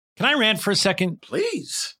Can I rant for a second?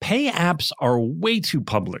 Please. Pay apps are way too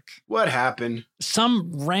public. What happened?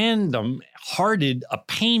 Some random hearted a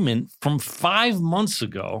payment from 5 months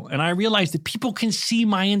ago, and I realized that people can see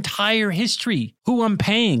my entire history, who I'm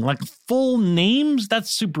paying, like full names.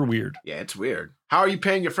 That's super weird. Yeah, it's weird. How are you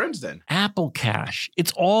paying your friends then? Apple Cash.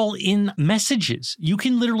 It's all in messages. You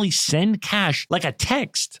can literally send cash like a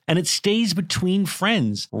text, and it stays between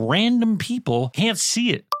friends. Random people can't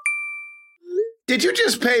see it. Did you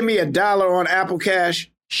just pay me $1 on Apple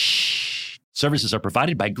Cash? Shh. Services are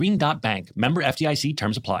provided by Green Dot Bank. Member FDIC.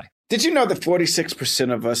 Terms apply. Did you know that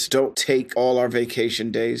 46% of us don't take all our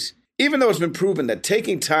vacation days? Even though it's been proven that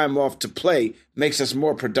taking time off to play makes us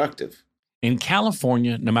more productive. In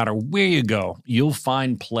California, no matter where you go, you'll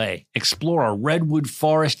find play. Explore a redwood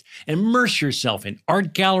forest, immerse yourself in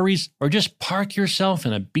art galleries, or just park yourself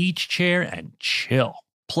in a beach chair and chill.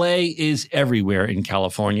 Play is everywhere in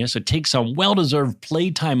California, so take some well-deserved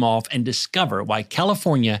playtime off and discover why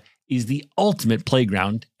California is the ultimate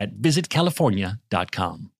playground at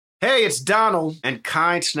visitcalifornia.com. Hey, it's Donald, and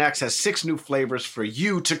Kind Snacks has 6 new flavors for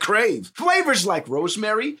you to crave. Flavors like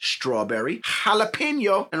rosemary, strawberry,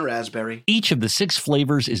 jalapeno, and raspberry. Each of the 6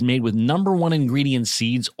 flavors is made with #1 ingredient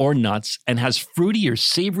seeds or nuts and has fruity or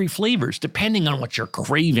savory flavors depending on what you're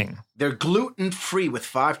craving. They're gluten-free with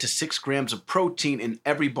 5 to 6 grams of protein in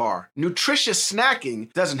every bar. Nutritious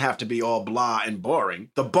snacking doesn't have to be all blah and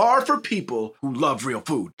boring. The bar for people who love real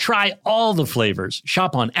food. Try all the flavors.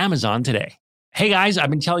 Shop on Amazon today. Hey guys, I've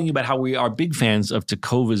been telling you about how we are big fans of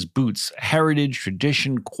Tecovas boots. Heritage,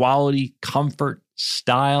 tradition, quality, comfort,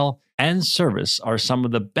 style, and service are some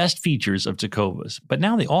of the best features of Tecovas. But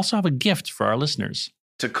now they also have a gift for our listeners.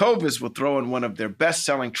 Tecovas will throw in one of their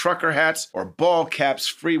best-selling trucker hats or ball caps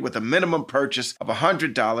free with a minimum purchase of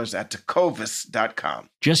 $100 at tecovas.com.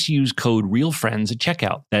 Just use code REALFRIENDS at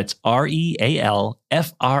checkout. That's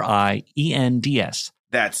REALFRIENDS.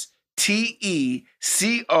 That's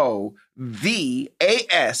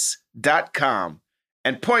TECOVAS.com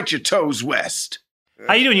and point your toes west.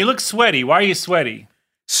 How you doing? You look sweaty. Why are you sweaty?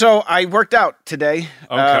 So I worked out today,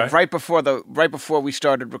 Okay. right before we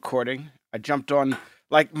started recording. I jumped on,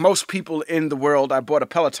 like most people in the world, I bought a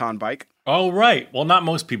Peloton bike. Oh, right. Well, not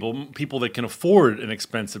most people. People that can afford an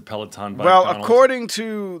expensive Peloton bike. Well, Donald. according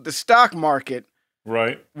to the stock market,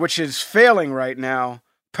 Right. which is failing right now,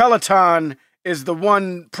 Peloton is the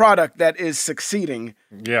one product that is succeeding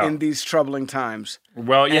Yeah. in these troubling times.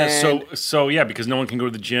 Well, yeah. And- So yeah, because no one can go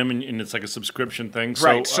to the gym and it's like a subscription thing. So,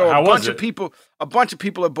 Right. So how a was bunch it? of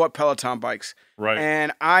people have bought Peloton bikes. Right.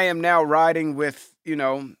 And I am now riding with,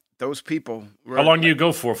 those people. How long do you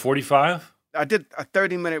go for? 45? I did a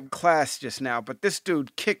 30-minute class just now, but this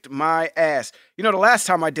dude kicked my ass. The last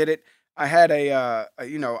time I did it, I had I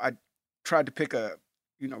tried to pick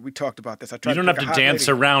we talked about this. You don't have to dance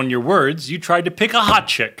around your words. You tried to pick a hot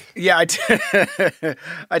chick. Yeah,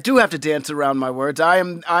 I do have to dance around my words. I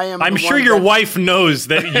am. I'm sure your wife knows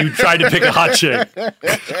that you tried to pick a hot chick.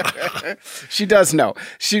 She does know.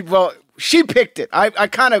 She picked it. I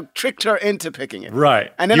kind of tricked her into picking it.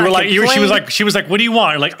 Right. And then you were she was like, what do you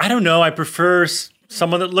want? You're like, I don't know. I prefer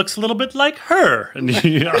someone that looks a little bit like her. And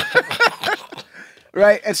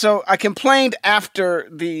Right. And so I complained after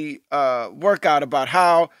the workout about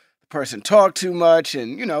how the person talked too much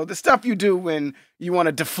and, the stuff you do when you want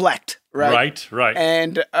to deflect. Right. Right.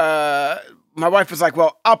 And my wife was like,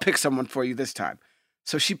 well, I'll pick someone for you this time.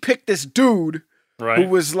 So she picked this dude who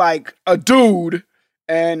was like a dude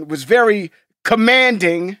and was very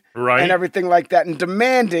commanding and everything like that and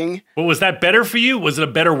demanding. Well, was that better for you? Was it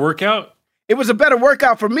a better workout? It was a better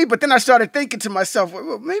workout for me, but then I started thinking to myself,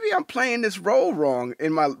 well, maybe I'm playing this role wrong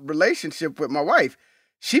in my relationship with my wife.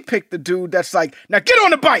 She picked the dude that's like, now get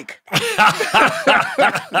on the bike.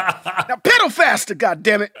 Now pedal faster,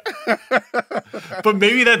 goddammit. But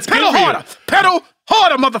maybe that's pedal good for harder. you. Pedal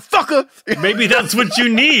harder, motherfucker. Maybe that's what you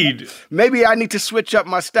need. Maybe I need to switch up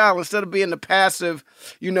my style instead of being the passive,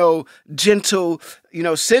 gentle,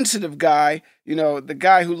 sensitive guy. The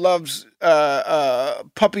guy who loves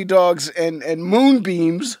puppy dogs and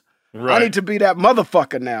moonbeams. Right. I need to be that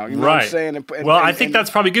motherfucker now. You know what I'm saying? I think that's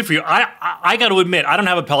probably good for you. I got to admit, I don't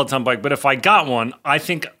have a Peloton bike, but if I got one, I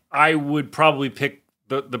think I would probably pick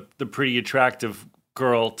the pretty attractive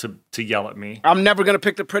girl to yell at me. I'm never going to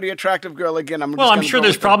pick the pretty attractive girl again. I'm sure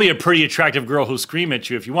there's probably a pretty attractive girl who'll scream at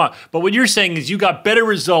you if you want. But what you're saying is you got better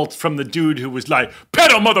results from the dude who was like,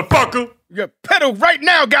 pedal, motherfucker. Yeah, pedal right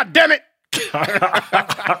now, goddammit.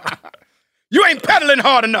 You ain't pedaling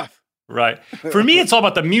hard enough. Right. For me, it's all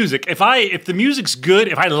about the music. If the music's good,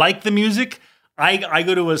 if I like the music, I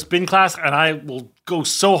go to a spin class and I will go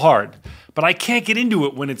so hard. But I can't get into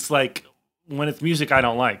it when it's like when it's music I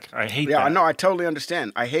don't like. I hate that. Yeah, I know. I totally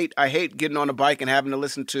understand. I hate getting on a bike and having to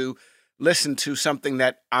listen to something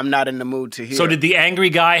that I'm not in the mood to hear. So did the angry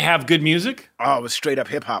guy have good music? Oh, it was straight up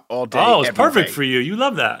hip hop all day. Oh, it's perfect day. for you. You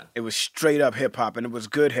love that. It was straight up hip hop, and it was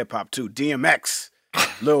good hip hop too. DMX,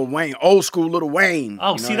 Lil Wayne, old school Lil Wayne.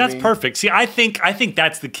 Oh, see, that's perfect. See, I think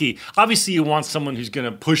that's the key. Obviously, you want someone who's going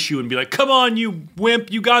to push you and be like, "Come on, you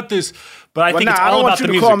wimp, you got this." But I think it's all about the music. I don't want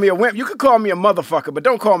you to call me a wimp. You could call me a motherfucker, but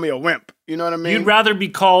don't call me a wimp. You know what I mean? You'd rather be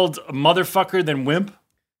called a motherfucker than wimp?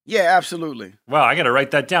 Yeah, absolutely. Wow, I got to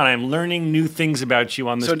write that down. I'm learning new things about you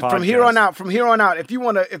on this podcast. So from here on out, if you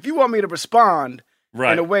want me to respond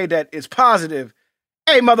in a way that is positive,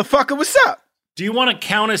 hey, motherfucker, what's up? Do you want to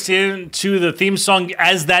count us into the theme song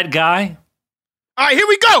as that guy? All right, here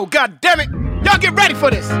we go. God damn it. Y'all get ready for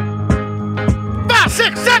this. 5,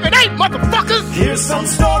 6, 7, 8, motherfuckers. Here's some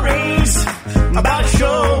stories about a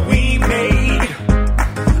show we made.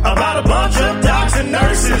 About a bunch of docs and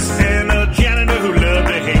nurses and a janitor who loved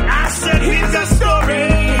to hate. I said, here's the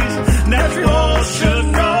stories that you all should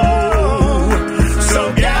know.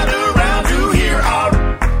 So gather round to hear our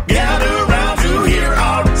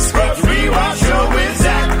Scrubs Rewatch show with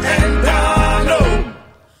Zach and Donald.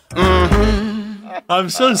 I'm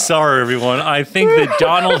so sorry, everyone. I think that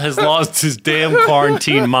Donald has lost his damn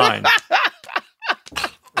quarantine mind.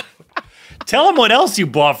 Tell him what else you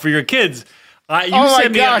bought for your kids.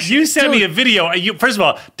 You sent me a video. First of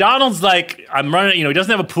all, Donald's like, I'm running, he doesn't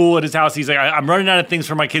have a pool at his house. He's like, I'm running out of things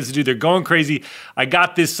for my kids to do. They're going crazy. I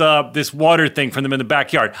got this water thing from them in the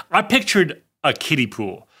backyard. I pictured a kiddie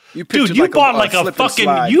pool. You bought like a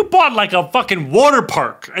fucking water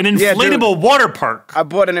park, an inflatable water park. I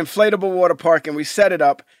bought an inflatable water park and we set it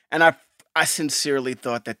up. And I sincerely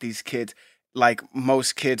thought that these kids, like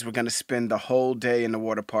most kids, were going to spend the whole day in the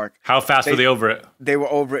water park. How fast were they over it? They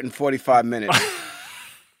were over it in 45 minutes.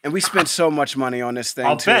 And we spent so much money on this thing,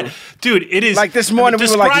 I'll bet. Dude, it is... Like this morning, we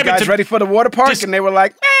were like, you guys ready for the water park? And they were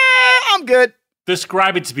like, I'm good.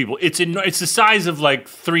 Describe it to people. It's the size of like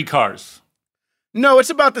 3 cars. No, it's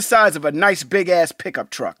about the size of a nice big-ass pickup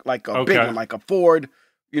truck. Like a big one, like a Ford,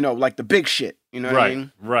 like the big shit. You know what I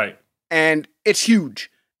mean? Right. And it's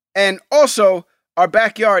huge. And also, our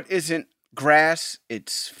backyard isn't grass,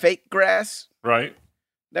 it's fake grass. Right.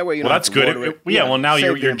 That way, that's good. Well, now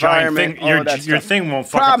your giant thing, your thing won't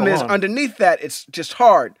fuck up the lawn. Problem is, underneath that, it's just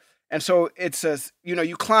hard. And so it's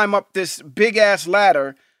you climb up this big ass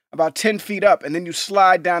ladder about 10 feet up, and then you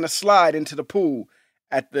slide down a slide into the pool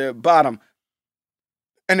at the bottom.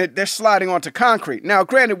 And they're sliding onto concrete. Now,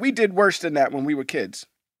 granted, we did worse than that when we were kids.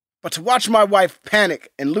 But to watch my wife panic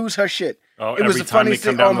and lose her shit, it was the funniest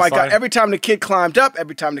thing. Oh my God! Every time the kid climbed up,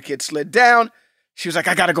 every time the kid slid down, she was like,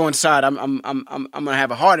 "I gotta go inside. I'm gonna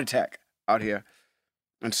have a heart attack out here."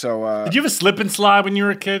 And so, did you have a slip and slide when you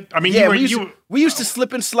were a kid? I mean, we used to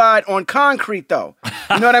slip and slide on concrete, though.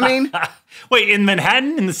 You know what I mean? Wait, in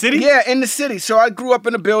Manhattan, in the city? Yeah, in the city. So I grew up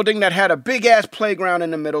in a building that had a big ass playground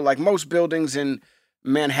in the middle, like most buildings in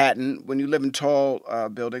Manhattan when you live in tall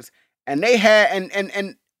buildings. And they had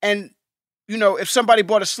and if somebody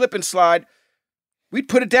bought a slip and slide, we'd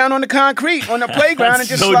put it down on the concrete on the playground and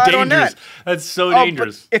just slide on that. That's so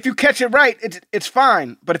dangerous. If you catch it right, it's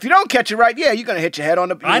fine. But if you don't catch it right, yeah, you're gonna hit your head on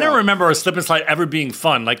the. I don't remember a slip and slide ever being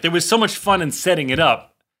fun. Like there was so much fun in setting it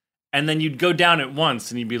up, and then you'd go down it once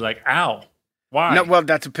and you'd be like, "Ow." Why? No, well,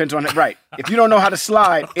 that depends on it. Right. If you don't know how to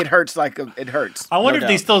slide, it hurts it hurts. I wonder if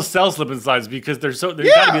they still sell slip and slides because there's got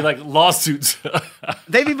to be like lawsuits.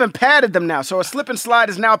 They've even padded them now. So a slip and slide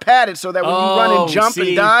is now padded so that when you run and jump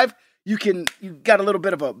and dive, you got a little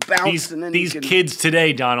bit of a bounce. These kids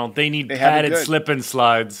today, Donald, they need padded slip and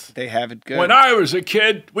slides. They have it good. When I was a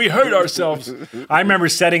kid, we hurt ourselves. I remember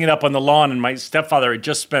setting it up on the lawn, and my stepfather had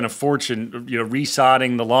just spent a fortune,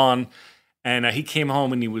 resodding the lawn. And he came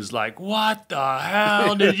home and he was like, "What the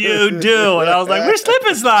hell did you do?" And I was like, "We're slip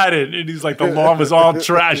and sliding." And he's like, the lawn was all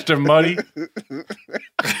trashed and muddy.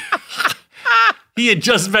 He had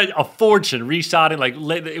just spent a fortune resodding. Like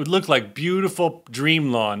it looked like beautiful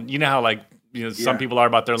dream lawn. You know how some people are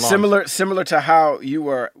about their lawn. Similar to how you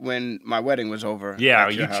were when my wedding was over. Yeah,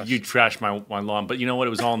 you trashed my lawn, but you know what? It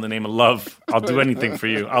was all in the name of love. I'll do anything for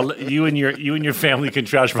you. You and your family can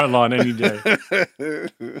trash my lawn any day.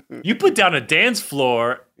 You put down a dance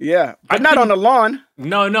floor. Yeah, but not on the lawn.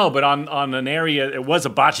 No, but on an area. It was a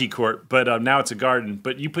bocce court, but now it's a garden.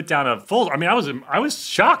 But you put down a full. I mean, I was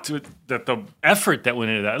shocked at the effort that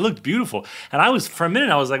went into that. It looked beautiful, and for a minute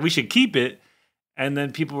I was like, we should keep it. And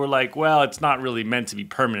then people were like, well, it's not really meant to be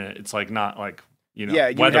permanent. It's like not like, Yeah,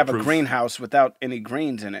 you have a greenhouse without any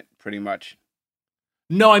greens in it, pretty much.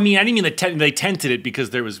 No, I mean, I didn't mean they tented it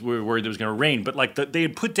because we were worried it was going to rain, but like they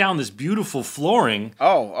had put down this beautiful flooring.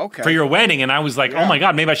 Oh, okay. For your wedding, and I was like, oh my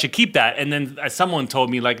God, maybe I should keep that. And then someone told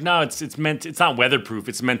me like, no, it's not weatherproof.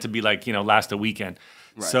 It's meant to be like, last a weekend.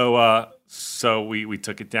 Right. So we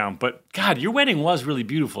took it down. But God, your wedding was really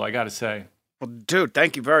beautiful, I got to say. Well, dude,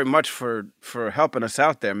 thank you very much for helping us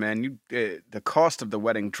out there, man. The cost of the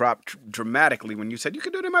wedding dropped dramatically when you said you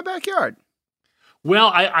could do it in my backyard.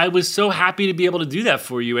 Well, I was so happy to be able to do that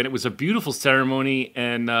for you, and it was a beautiful ceremony,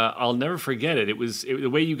 and I'll never forget it. It was the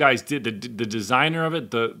way you guys did the designer of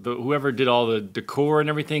it, the whoever did all the decor and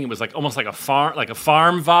everything. It was like almost like a farm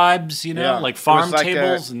vibes, like farm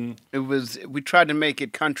tables, we tried to make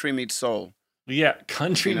it country meets soul. Yeah,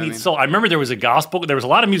 country meets soul. I remember there was a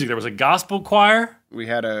lot of music. There was a gospel choir.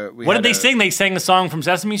 What did they sing? They sang a song from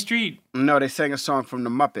Sesame Street. No, they sang a song from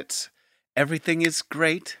the Muppets. Everything is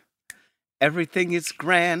great. Everything is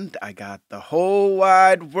grand. I got the whole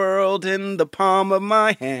wide world in the palm of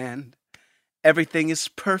my hand. Everything is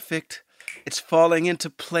perfect. It's falling into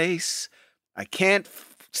place. I can't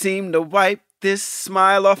seem to wipe this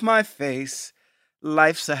smile off my face.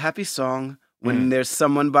 Life's a happy song when there's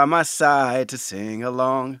someone by my side to sing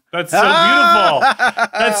along. That's so beautiful.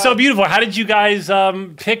 That's so beautiful. How did you guys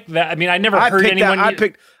pick that? I mean, I never heard anyone.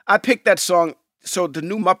 I picked that song. So the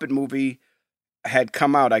new Muppet movie had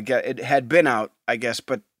come out, it had been out, I guess,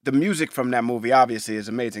 but the music from that movie obviously is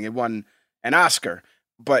amazing. It won an Oscar,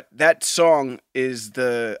 but that song is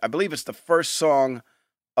I believe it's the first song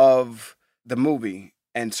of the movie,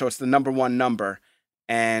 and so it's the number one number.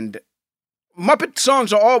 And Muppet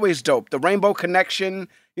songs are always dope. The Rainbow Connection,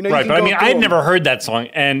 right? But I mean, I had never heard that song,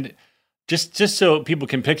 and just so people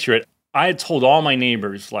can picture it, I had told all my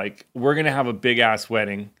neighbors like we're gonna have a big ass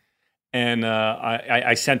wedding. And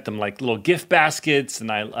I sent them like little gift baskets,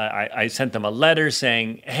 and I sent them a letter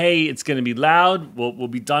saying, "Hey, it's going to be loud. We'll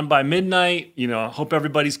be done by midnight. Hope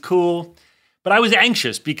everybody's cool." But I was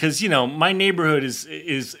anxious because my neighborhood is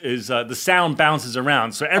the sound bounces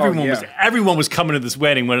around, so everyone was coming to this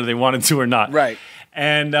wedding whether they wanted to or not. Right.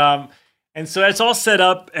 And so it's all set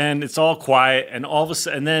up and it's all quiet, and all of a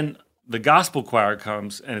sudden, and then the gospel choir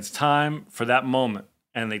comes, and it's time for that moment,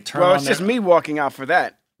 and they turn. Well, it's just me walking out for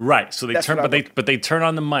that. Right, so they turn on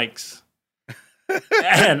the mics,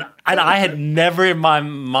 and I had never in my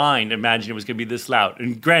mind imagined it was going to be this loud.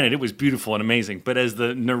 And granted, it was beautiful and amazing, but as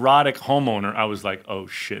the neurotic homeowner, I was like, "Oh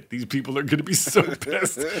shit, these people are going to be so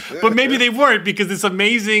pissed." But maybe they weren't because it's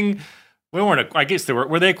amazing. We weren't. I guess they were.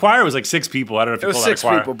 Were they a choir? It was like 6 people. I don't know if you call that a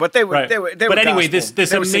choir. 6 people, but they were. Right. They were. But anyway, gospel.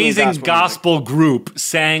 this amazing gospel group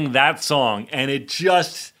sang that song, and it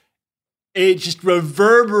just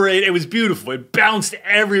reverberated. It was beautiful. It bounced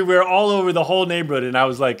everywhere, all over the whole neighborhood. And I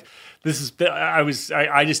was like, it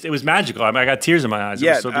was magical. I mean, I got tears in my eyes.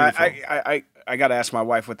 Yeah, it was so beautiful. I got to ask my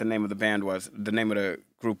wife what the name of the band was, the name of the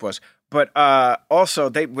group was. But also,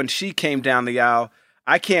 when she came down the aisle,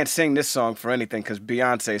 I can't sing this song for anything because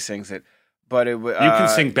Beyonce sings it. But you can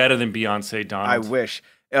sing better than Beyonce, Donald. I wish.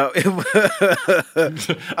 Oh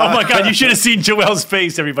my God, you should have seen Joel's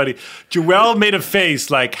face, everybody. Joel made a face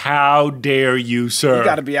like, "How dare you, sir?" You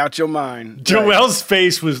got to be out your mind. Joel's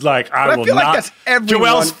face was like, "I will not." Like that's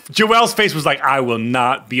everyone. Joel's face was like, "I will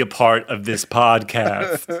not be a part of this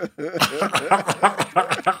podcast."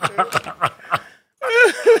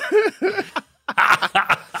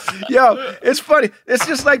 Yo, it's funny. It's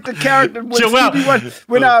just like the character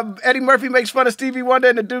when Eddie Murphy makes fun of Stevie Wonder,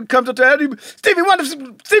 and the dude comes up to Eddie. Stevie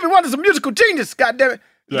Wonder's a musical genius. God damn it!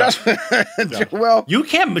 Yeah. Joel, you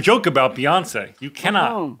can't joke about Beyonce. You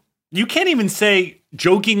cannot. Oh. You can't even say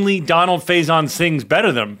jokingly Donald Faison sings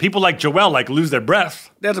better than him. People like Joel lose their breath.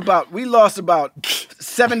 We lost about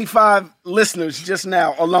 75 listeners just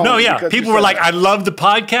now alone. No, yeah. People were like, "I love the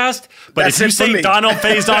podcast, but if you say Donald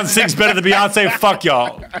Faison sings better than Beyonce, fuck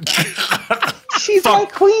y'all." She's my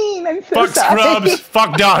queen. I'm so fuck sorry. Scrubs.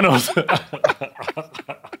 Fuck Donald.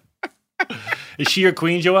 Is she your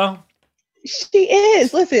queen, Joelle? She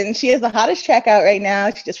is. Listen, she has the hottest track out right now.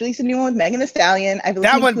 She just released a new one with Megan Thee Stallion. I believe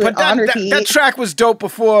that track was dope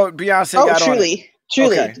before Beyonce got on it.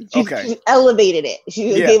 Truly. She elevated it.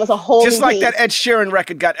 She gave us a whole just like that Ed Sheeran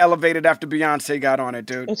record got elevated after Beyonce got on it,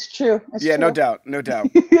 dude. It's true. No doubt.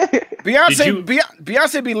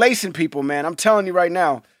 Beyonce be lacing people, man. I'm telling you right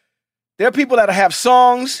now. There are people that have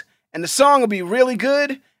songs, and the song will be really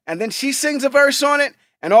good, and then she sings a verse on it,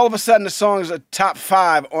 and all of a sudden the song is a top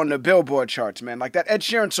 5 on the Billboard charts, man. Like that Ed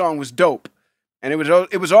Sheeran song was dope, and it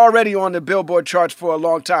was already on the Billboard charts for a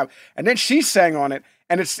long time, and then she sang on it.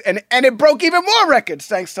 And it broke even more records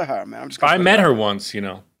thanks to her, man. I met her once,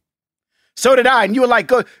 So did I, and you were like,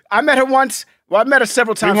 "Good." I met her once Well, I met her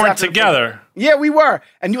several times. We weren't together. Yeah, we were.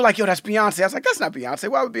 And you were like, yo, that's Beyonce. I was like, that's not Beyonce.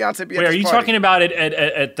 Why would Beyonce be at this party? Are you talking about it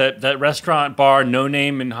at that restaurant bar, No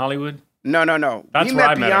Name in Hollywood? No. That's we where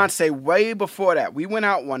met I met Beyonce way before that. We went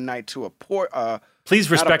out one night to a Please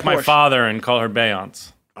respect my father and call her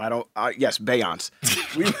Beyonce. Yes, Beyonce.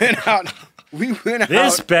 We went out.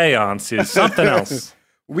 This Beyonce is something else.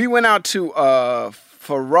 We went out to a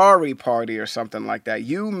Ferrari party or something like that.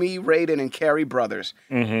 You, me, Raiden, and Carrie Brothers.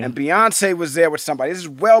 Mm-hmm. And Beyonce was there with somebody. This is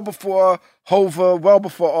well before Hova, well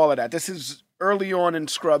before all of that. This is early on in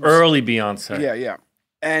Scrubs. Early Beyonce. Yeah.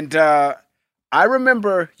 And I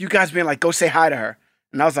remember you guys being like, go say hi to her.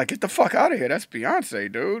 And I was like, get the fuck out of here. That's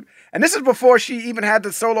Beyonce, dude. And this is before she even had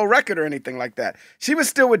the solo record or anything like that. She was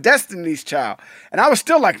still with Destiny's Child. And I was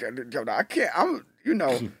still like, yo, I can't,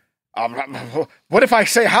 what if I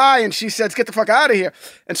say hi and she says, get the fuck out of here?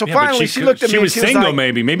 And so finally she looked at me. She was single,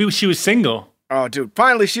 maybe. Maybe she was single. Oh, dude.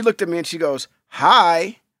 Finally she looked at me and she goes,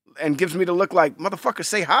 hi, and gives me the look like, motherfucker,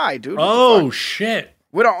 say hi, dude. Oh, shit.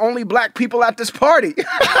 We're the only black people at this party.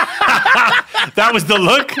 That was the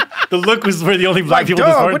look? The look was we're the only black people at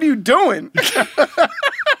this party? What are you doing? And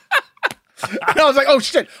I was like, oh,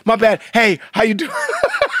 shit, my bad. Hey, how you doing?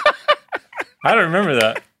 I don't remember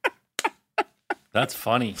that. That's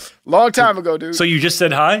funny. Long time ago, dude. So you just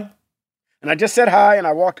said hi? And I just said hi,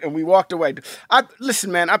 and we walked away.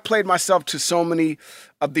 Listen, man, I played myself to so many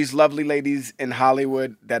of these lovely ladies in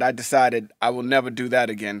Hollywood that I decided I will never do that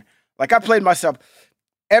again. Like I played myself.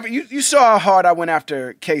 You saw how hard I went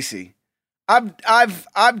after Casey.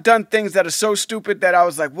 I've done things that are so stupid that I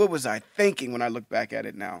was like, what was I thinking when I look back at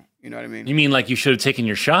it now? You know what I mean? You mean like you should have taken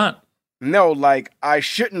your shot? No, like I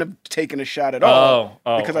shouldn't have taken a shot at all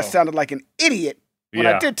because I sounded like an idiot when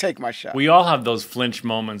I did take my shot. We all have those flinch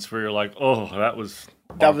moments where you're like, oh, that was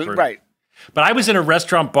right. But I was in a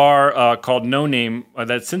restaurant bar called No Name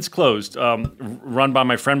that's since closed, run by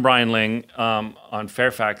my friend Brian Ling on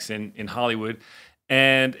Fairfax in Hollywood.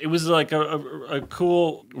 And it was like a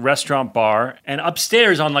cool restaurant bar. And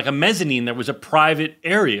upstairs on like a mezzanine, there was a private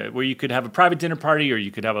area where you could have a private dinner party or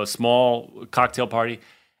you could have a small cocktail party.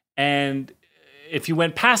 And if you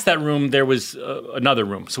went past that room, there was another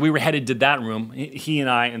room. So we were headed to that room, he and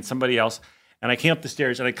I and somebody else. And I came up the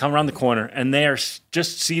stairs and I come around the corner and they are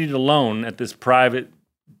just seated alone at this private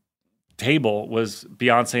table was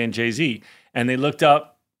Beyonce and Jay-Z. And they looked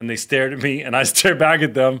up and they stared at me and I stared back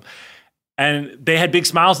at them. And they had big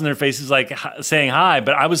smiles on their faces, like saying hi.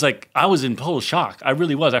 But I was in total shock. I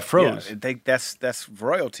really was. I froze. Yeah, that's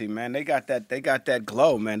royalty, man. They got that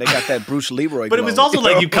glow, man. They got that Bruce Leroy. But glow, it was also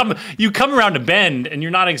like you come around a bend, and you're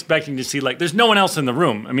not expecting to see like there's no one else in the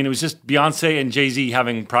room. I mean, it was just Beyonce and Jay-Z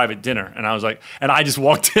having private dinner, and I was like, and I just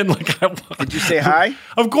walked in like. Did you say hi?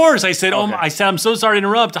 Of course, I said. Okay. I said, I'm so sorry to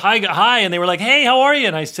interrupt. Hi, and they were like, hey, how are you?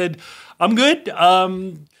 And I said, I'm good.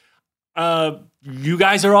 You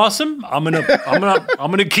guys are awesome. I'm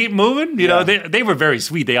gonna keep moving. You know, they were very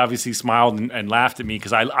sweet. They obviously smiled and laughed at me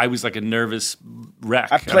because I was like a nervous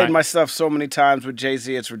wreck. I've played myself so many times with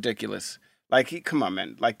Jay-Z, it's ridiculous. Like come on,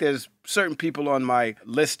 man. Like there's certain people on my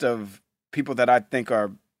list of people that I think are,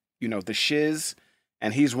 the shiz,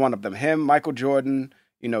 and he's one of them. Him, Michael Jordan,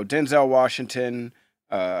 Denzel Washington,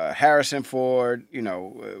 Harrison Ford,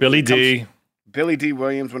 Billy D.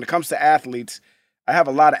 Williams. When it comes to athletes, I have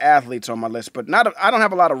a lot of athletes on my list, but I don't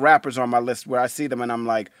have a lot of rappers on my list where I see them and I'm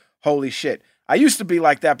like, holy shit. I used to be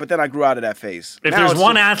like that, but then I grew out of that phase. If there's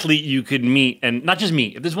one athlete you could meet, and not just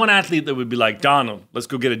meet, if there's one athlete that would be like, Donald, let's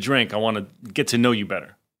go get a drink. I want to get to know you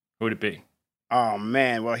better. Who would it be? Oh,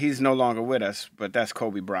 man. Well, he's no longer with us, but that's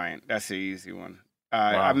Kobe Bryant. That's the easy one.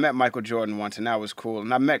 Wow. I met Michael Jordan once, and that was cool.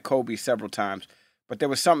 And I met Kobe several times, but there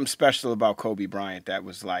was something special about Kobe Bryant that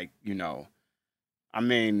was like,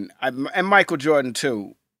 and Michael Jordan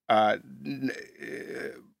too. But,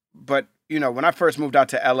 when I first moved out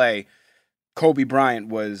to L.A., Kobe Bryant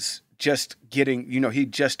was just getting, he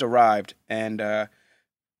just arrived. And I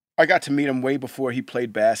got to meet him way before he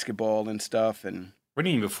played basketball and stuff. And what do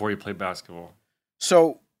you mean before he played basketball?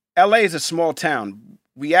 So L.A. is a small town.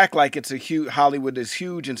 We act like it's a huge, Hollywood is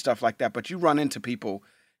huge and stuff like that, but you run into people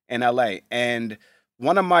in L.A. And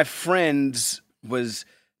one of my friends was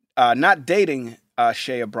not dating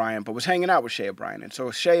Shea Bryant, but was hanging out with Shea Bryant. And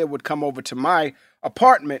so Shea would come over to my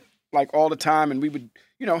apartment like all the time, and we would,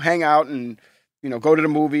 hang out and, go to the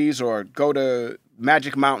movies or go to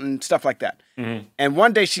Magic Mountain, stuff like that. Mm-hmm. And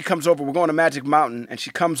one day she comes over, we're going to Magic Mountain, and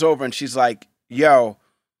she comes over and she's like, yo,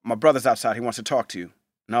 my brother's outside. He wants to talk to you.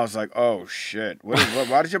 And I was like, oh, shit.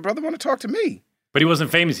 Why did your brother want to talk to me? But he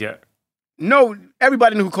wasn't famous yet. No,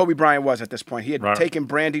 everybody knew who Kobe Bryant was at this point. He had taken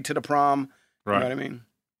Brandy to the prom. Right. You know what I mean?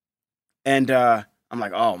 And I'm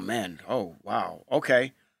like, oh, man. Oh, wow.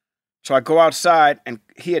 Okay. So I go outside, and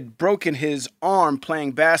he had broken his arm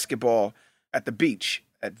playing basketball at the beach,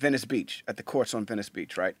 at Venice Beach, at the courts on Venice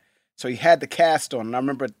Beach, right? So he had the cast on, and I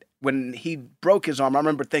remember when he broke his arm, I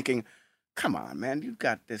remember thinking, come on, man, you've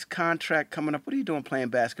got this contract coming up. What are you doing playing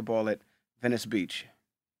basketball at Venice Beach?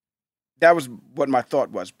 That was what my thought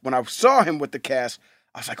was. When I saw him with the cast,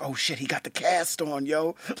 I was like, oh, shit, he got the cast on,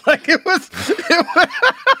 yo. Like, it was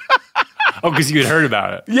Oh, because you had heard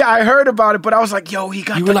about it. Yeah, I heard about it, but I was like, yo, he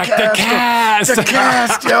got the cast. You were like, the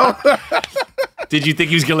cast, yo. Did you think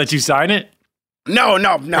he was going to let you sign it? No.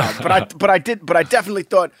 But I definitely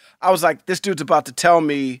thought, I was like, this dude's about to tell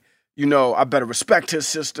me, I better respect his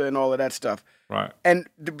sister and all of that stuff. Right. And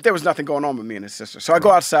there was nothing going on with me and his sister. So I go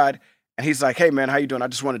outside, and he's like, hey, man, how you doing? I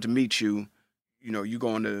just wanted to meet you. You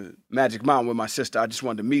going to Magic Mountain with my sister. I just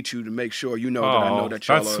wanted to meet you to make sure that I know that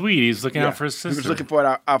y'all that's sweet. He's looking out for his sister. He was looking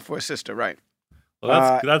out for his sister, right.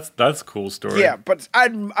 Well, that's a cool story. Yeah, but I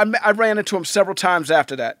ran into him several times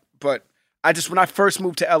after that. But when I first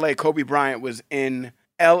moved to L.A., Kobe Bryant was in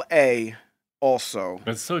L.A. also.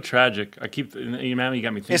 It's so tragic. You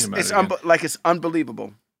got me thinking about it. It's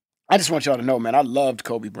unbelievable. I just want y'all to know, man, I loved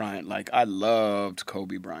Kobe Bryant. Like, I loved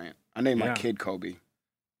Kobe Bryant. I named my kid Kobe.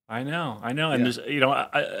 I know. And there's,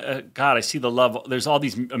 God, I see the love. There's all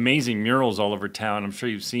these amazing murals all over town. I'm sure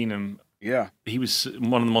you've seen him. Yeah. He was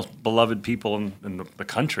one of the most beloved people in the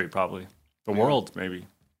country, probably. The world, maybe.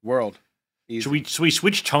 World. Should we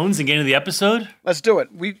switch tones and get into the episode? Let's do it.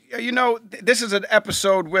 This is an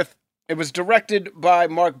episode it was directed by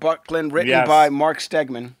Mark Buckland, written by Mark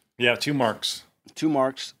Stegman. Yeah, 2 Marks. 2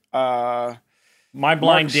 Marks. My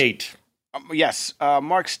Blind Date. Yes.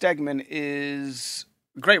 Mark Stegman is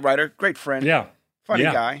a great writer, great friend. Yeah. Funny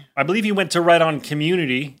guy. I believe he went to write on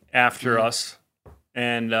Community after us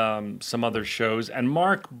and some other shows. And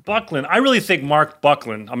Mark Buckland, I really think Mark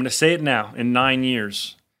Buckland, I'm going to say it now, in 9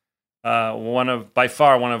 years, by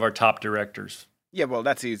far one of our top directors. Yeah, well,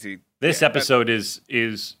 that's easy. This episode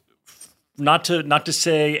is not to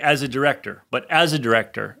say as a director, but as a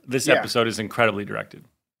director, this episode is incredibly directed.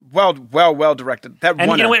 Well directed.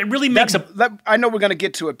 And it really makes I know we're going to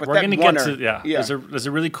get to it, but we're going to get to There's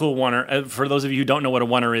a really cool oneer. For those of you who don't know what a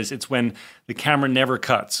oneer is, it's when the camera never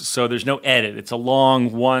cuts, so there's no edit. It's a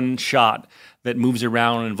long one shot that moves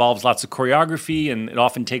around and involves lots of choreography, and it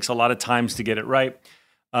often takes a lot of times to get it right.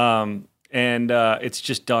 And it's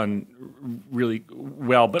just done really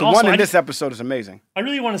well. But the one in this episode is amazing. I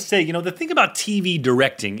really want to say, the thing about TV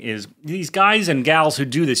directing is these guys and gals who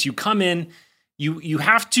do this, you come in. You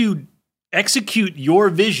have to execute your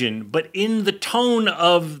vision, but in the tone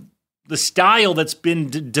of the style that's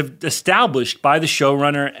been established by the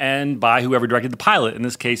showrunner and by whoever directed the pilot, in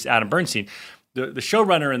this case, Adam Bernstein. The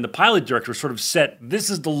showrunner and the pilot director sort of set, this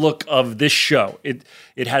is the look of this show. It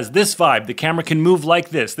has this vibe. The camera can move like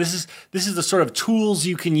this. This is the sort of tools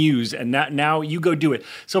you can use, and now you go do it.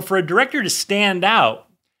 So for a director to stand out,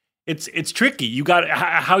 it's tricky. You got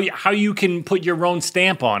how you can put your own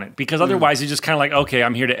stamp on it, because otherwise it's just kind of like, okay,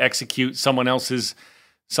 I'm here to execute someone else's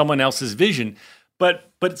vision.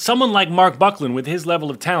 But someone like Mark Buckland with his level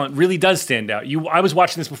of talent really does stand out. I was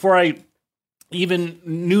watching this before I even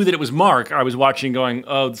knew that it was Mark. I was watching going,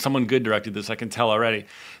 oh, someone good directed this. I can tell already.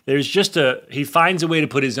 There's just he finds a way to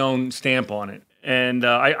put his own stamp on it. And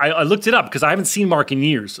I looked it up because I haven't seen Mark in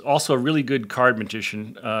years. Also a really good card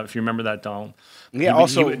magician, if you remember that, Donald. Yeah,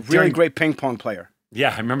 really great ping pong player.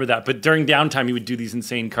 Yeah, I remember that. But during downtime, he would do these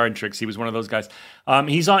insane card tricks. He was one of those guys.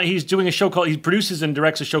 He's doing a show he produces and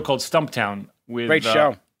directs a show called Stumptown. Great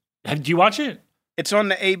show. Do you watch it? It's on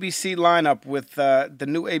the ABC lineup with the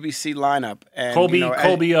new ABC lineup. And, Colby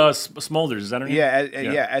Smulders, is that her name?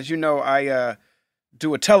 Yeah. As you know, I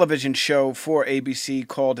do a television show for ABC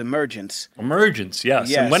called Emergence. Emergence,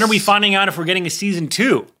 yes. And when are we finding out if we're getting a season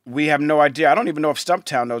 2? We have no idea. I don't even know if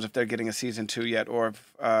Stumptown knows if they're getting a season 2 yet,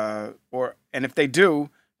 and if they do,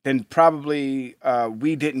 then probably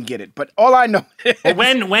we didn't get it. But all I know is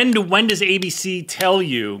when does ABC tell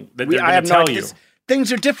you that they're going to tell you?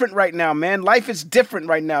 Things are different right now, man. Life is different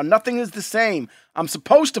right now. Nothing is the same. We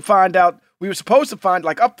were supposed to find,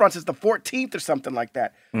 like, Upfronts is the 14th or something like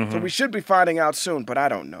that. Mm-hmm. So we should be finding out soon, but I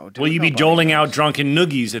don't know. Will you be doling out drunken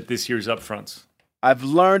noogies at this year's Upfronts? I've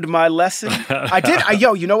learned my lesson. I did.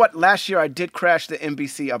 You know what? Last year I did crash the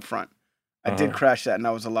NBC Upfront. I did crash that, and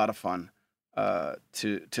that was a lot of fun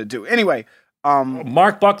to do. Anyway.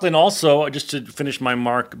 Mark Buckland also, just to finish my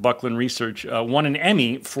Mark Buckland research, won an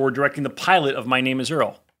Emmy for directing the pilot of My Name is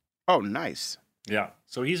Earl. Oh, nice. Yeah.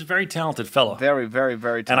 So he's a very talented fellow. Very, very,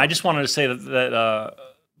 very talented. And I just wanted to say that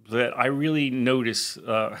that I really notice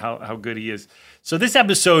how good he is. So this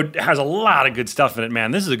episode has a lot of good stuff in it,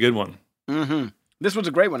 man. This is a good one. Mm-hmm. This was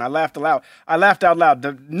a great one. I laughed aloud. I laughed out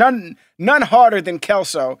loud. None harder than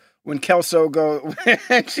Kelso when Kelso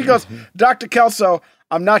she goes, Dr. Kelso,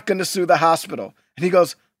 I'm not going to sue the hospital. And he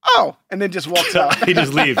goes, oh, and then just walks out. He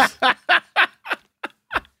just leaves.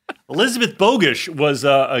 Elizabeth Bogusch was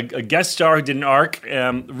a guest star who did an arc,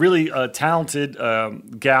 really talented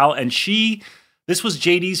gal, and this was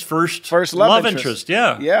JD's first love interest.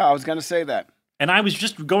 Yeah, I was going to say that. And I was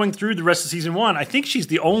just going through the rest of season 1. I think she's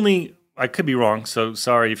the only. I could be wrong, so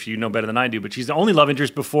sorry if you know better than I do, but she's the only love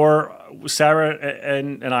interest before Sarah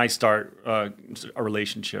and I start a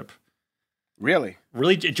relationship. Really?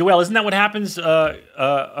 Joelle, isn't that what happens?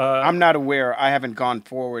 I'm not aware. I haven't gone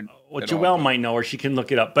forward. Well, Joelle might know, or she can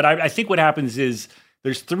look it up. But I think what happens is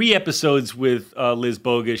there's 3 episodes with Liz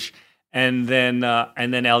Bogusch, and then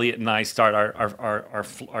Elliot and I start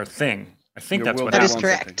our thing. I think that's what happens. That is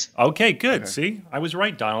correct. Okay, good. Okay. See, I was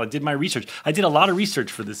right, Donald. I did my research. I did a lot of research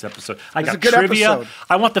for this episode. I got trivia. Episode.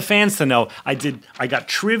 I want the fans to know. I got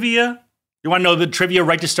trivia. You want to know the trivia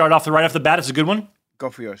right off the bat? It's a good one. Go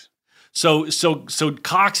for yours. So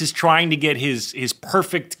Cox is trying to get his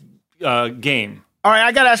perfect game. All right,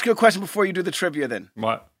 I got to ask you a question before you do the trivia then.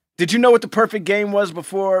 What? Did you know what the perfect game was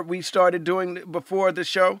before we started before the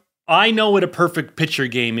show? I know what a perfect pitcher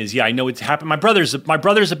game is. Yeah, I know it's happened. My brother's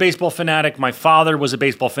a baseball fanatic. My father was a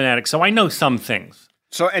baseball fanatic, so I know some things.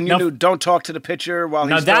 So, and you knew don't talk to the pitcher while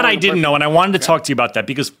he's... Now, that I didn't know, and I wanted to talk to you about that,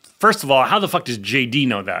 because, first of all, how the fuck does JD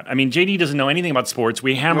know that? I mean, JD doesn't know anything about sports.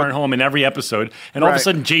 We hammer it home in every episode, and all of a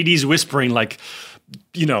sudden, JD's whispering, like,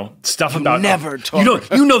 stuff about... Never talk.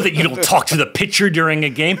 You know that you don't talk to the pitcher during a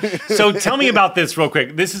game. So tell me about this real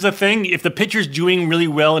quick. This is a thing. If the pitcher's doing really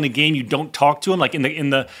well in a game, you don't talk to him, like in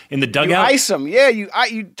the dugout? You ice him. Yeah, you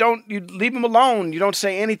leave him alone. You don't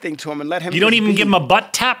say anything to him and let him... You don't even give him a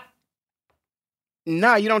butt tap?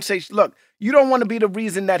 Nah, you don't say, look, you don't want to be the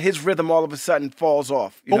reason that his rhythm all of a sudden falls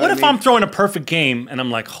off. But what if I'm throwing a perfect game and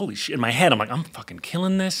I'm like, holy shit, in my head, I'm like, I'm fucking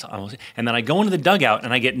killing this. And then I go into the dugout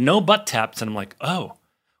and I get no butt taps and I'm like, oh,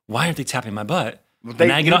 why aren't they tapping my butt? Well,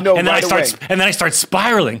 and then I start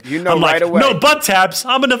spiraling. I'm like, away. No butt taps.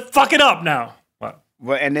 I'm going to fuck it up now.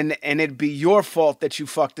 Well, and it'd be your fault that you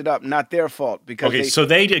fucked it up, not their fault. Because so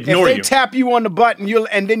they ignore you. If they tap you on the butt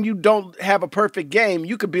and then you don't have a perfect game,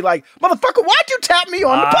 you could be like, motherfucker, why'd you tap me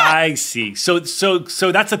on the butt? I see. So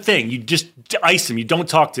that's the thing. You just ice him. You don't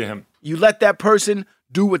talk to him. You let that person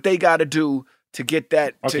do what they got to do to get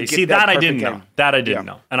that. Okay, see, that I didn't know. That I didn't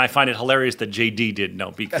know. And I find it hilarious that JD did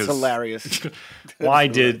know, because... That's hilarious. Why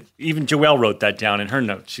did... Even Joelle wrote that down in her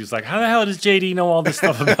notes. She's like, how the hell does JD know all this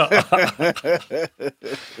stuff about... All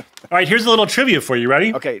right, here's a little trivia for you.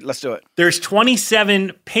 Ready? Okay, let's do it. There's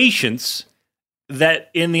 27 patients that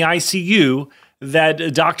in the ICU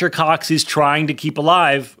that Dr. Cox is trying to keep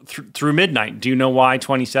alive through midnight. Do you know why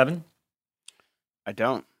 27? I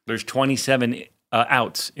don't. There's 27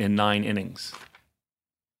 outs in 9 innings.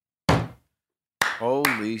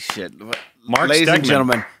 Holy shit. Mark Ladies Stegman. And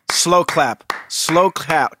gentlemen, slow clap for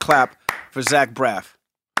Zach Braff.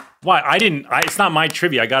 Why? It's not my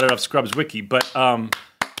trivia. I got it off Scrubs Wiki, but I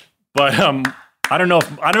don't know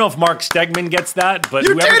if Mark Stegman gets that, but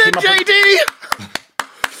you did it, JD!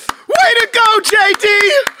 Way to go,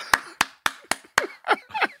 JD!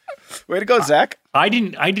 Way to go, Zach. I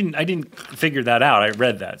didn't figure that out. I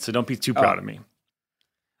read that, so don't be too proud of me.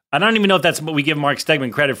 I don't even know if that's what we give Mark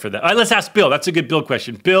Stegman credit for that. All right, let's ask Bill. That's a good Bill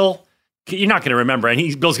question. Bill, you're not going to remember, and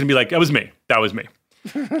Bill's going to be like, that was me.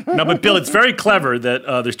 No, but Bill, it's very clever that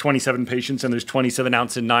there's 27 patients and there's 27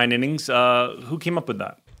 outs in 9 innings. Who came up with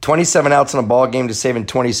that? 27 outs in a ball game to saving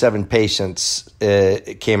 27 patients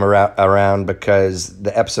came around because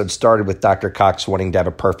the episode started with Dr. Cox wanting to have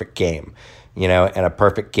a perfect game. And a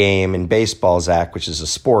perfect game in baseball, Zach, which is a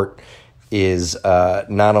sport, is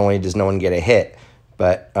not only does no one get a hit,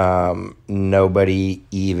 but nobody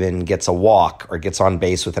even gets a walk or gets on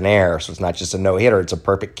base with an error. So it's not just a no-hitter, it's a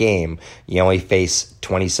perfect game. You only face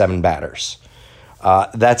 27 batters.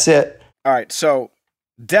 That's it. All right, so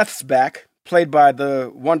Death's back, played by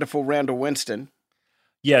the wonderful Randall Winston.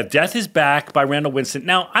 Yeah, Death is back by Randall Winston.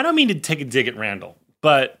 Now, I don't mean to take a dig at Randall,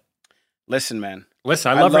 but... Listen, man.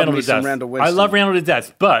 Listen, I love Randall to death. I love Randall to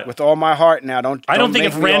death, but with all my heart now, I don't think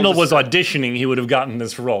if Randall was auditioning, he would have gotten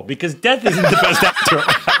this role, because Death isn't the best actor.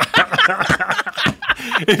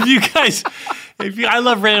 I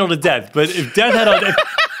love Randall to death, but if Death had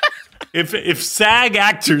if SAG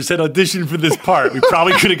actors had auditioned for this part, we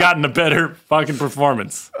probably could have gotten a better fucking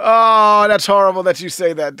performance. Oh, that's horrible that you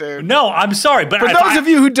say that, dude. No, I'm sorry, but for those of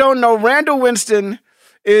you who don't know, Randall Winston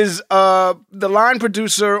is the line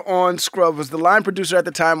producer on Scrubs, was the line producer at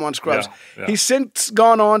the time on Scrubs. Yeah. He's since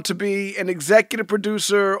gone on to be an executive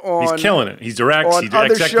producer on. He's killing it. He directs. On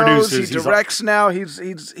other shows. He directs now. He's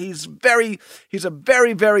a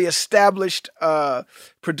very, very established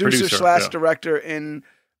producer / director in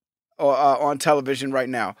on television right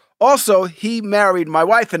now. Also, he married my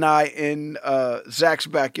wife and I in Zach's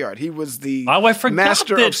backyard. He was the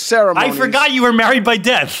master of ceremonies. I forgot you were married by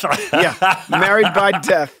death. Yeah, married by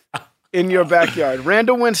death in your backyard.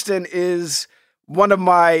 Randall Winston is one of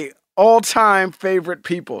my all-time favorite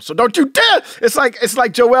people. So don't you dare! It's like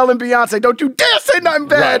Joelle and Beyonce. Don't you dare say nothing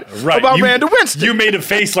bad about Randall Winston. You made a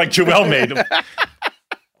face like Joelle made.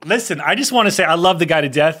 Listen, I just want to say I love the guy to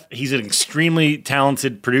death. He's an extremely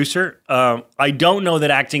talented producer. I don't know that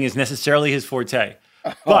acting is necessarily his forte.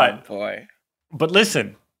 But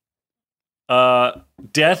listen,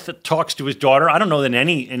 Death talks to his daughter. I don't know that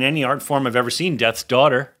in any art form I've ever seen Death's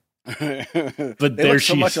daughter. But there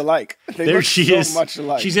she is. Much alike. There she is. Much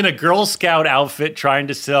alike. She's in a Girl Scout outfit trying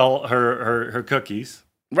to sell her cookies.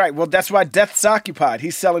 Right. Well, that's why Death's occupied.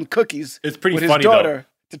 He's selling cookies. It's pretty with funny his daughter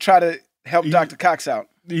to try to help Dr. Cox out.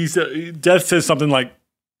 Death says something like,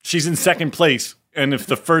 she's in second place, and if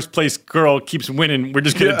the first place girl keeps winning, we're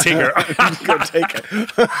just going to take her. Just going to take her.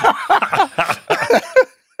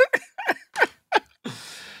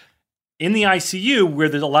 In the ICU, where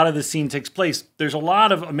there's a lot of the scene takes place, there's a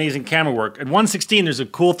lot of amazing camera work. At 1:16, there's a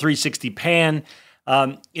cool 360 pan.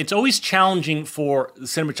 It's always challenging for the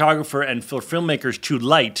cinematographer and for filmmakers to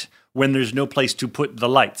light when there's no place to put the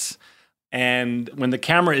lights. And when the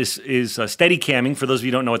camera is steady camming, for those of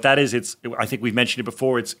you who don't know what that is, I think we've mentioned it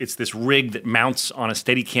before. It's this rig that mounts on a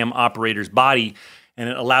Steadicam operator's body, and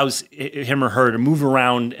it allows him or her to move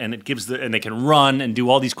around, and and they can run and do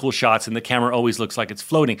all these cool shots, and the camera always looks like it's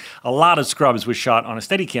floating. A lot of Scrubs was shot on a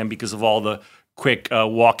Steadicam because of all the quick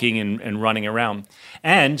walking and running around.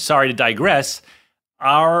 And sorry to digress,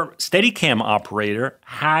 our Steadicam operator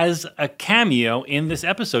has a cameo in this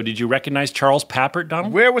episode. Did you recognize Charles Pappert,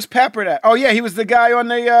 Donald? Where was Pappert at? Oh, yeah, he was the guy on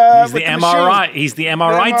the He's the MRI. Machine. He's the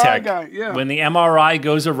MRI tech. Guy, yeah. When the MRI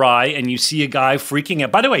goes awry and you see a guy freaking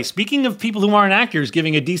out. By the way, speaking of people who aren't actors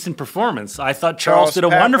giving a decent performance, I thought Charles did a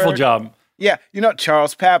wonderful job. Yeah,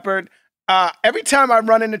 Charles Pappert. Every time I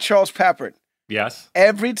run into Charles Pappert. Yes.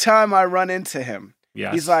 Every time I run into him.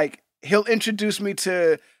 Yes. He's like, he'll introduce me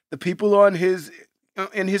to the people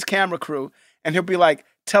in his camera crew, and he'll be like,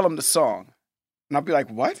 tell him the song. And I'll be like,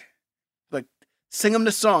 what? Like, sing him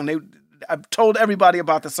the song. I've told everybody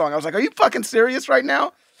about the song. I was like, are you fucking serious right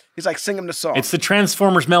now? He's like, sing him the song. It's the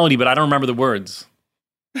Transformers melody, but I don't remember the words.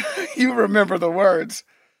 You remember the words.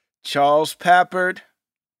 Charles Pappert,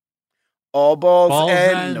 all balls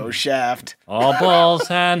and no shaft. All balls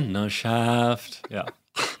and no shaft. Yeah.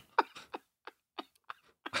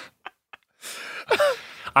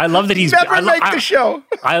 I love that he's never make the show.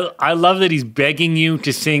 I love that he's begging you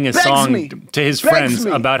to sing a song to his friends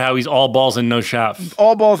about how he's all balls and no shaft.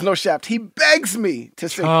 All balls, no shaft. He begs me to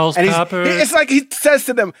sing. Charles Pappert. It's like he says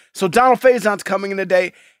to them, so Donald Faison's coming in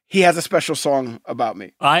today. He has a special song about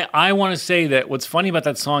me. I want to say that what's funny about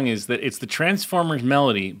that song is that it's the Transformers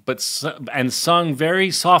melody, but sung very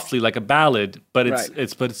softly like a ballad. But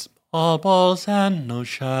it's all balls and no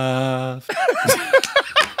shaft.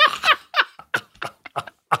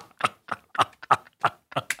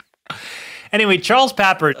 Anyway, Charles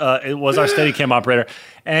Pappert was our Steadicam operator,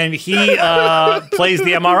 and he plays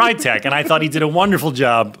the MRI tech, and I thought he did a wonderful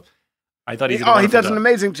job. He does an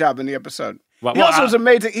amazing job in the episode. He also is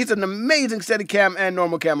amazing. He's an amazing Steadicam and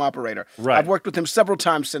normal cam operator. Right. I've worked with him several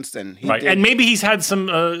times since then. And maybe he's had some,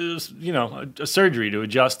 a surgery to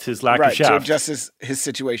adjust his lack of shaft. To adjust his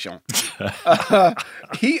situation. Did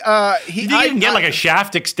he even get like a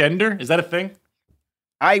shaft extender? Is that a thing?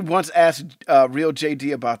 I once asked Real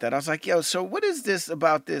JD about that. I was like, yo, so what is this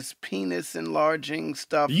about this penis enlarging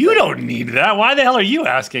stuff? You don't need that. Why the hell are you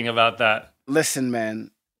asking about that? Listen,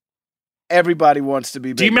 man. Everybody wants to be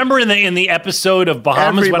bigger. Do you remember in the episode of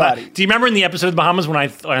Bahamas? Do you remember in the episode of Bahamas when I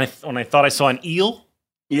thought I saw an eel?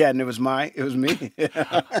 Yeah, and it was me.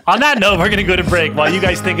 On that note, we're going to go to break while you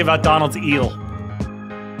guys think about Donald's eel.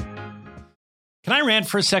 Can I rant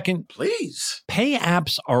for a second? Please. Pay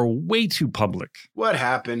apps are way too public. What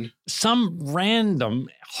happened? Some random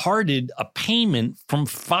hearted a payment from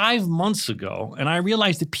 5 months ago, and I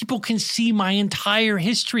realized that people can see my entire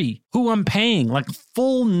history, who I'm paying, like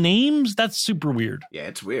full names. That's super weird. Yeah,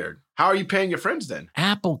 it's weird. How are you paying your friends then?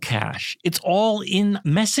 Apple Cash. It's all in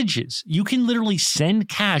messages. You can literally send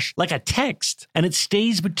cash like a text, and it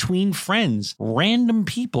stays between friends. Random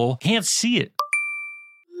people can't see it.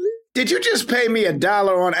 Did you just pay me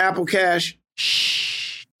 $1 on Apple Cash?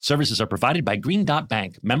 Shh. Services are provided by Green Dot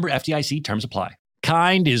Bank. Member FDIC. Terms apply.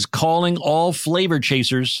 Kind is calling all flavor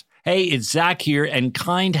chasers. Hey, it's Zach here, and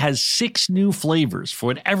Kind has 6 new flavors for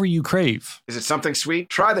whatever you crave. Is it something sweet?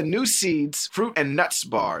 Try the new Seeds fruit and nuts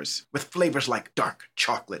bars with flavors like dark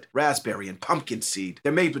chocolate, raspberry, and pumpkin seed.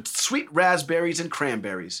 They're made with sweet raspberries and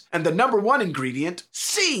cranberries. And the #1 ingredient,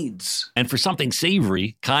 seeds. And for something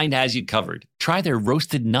savory, Kind has you covered. Try their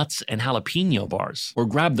roasted nuts and jalapeno bars, or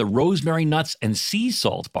grab the rosemary nuts and sea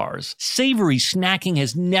salt bars. Savory snacking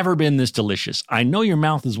has never been this delicious. I know your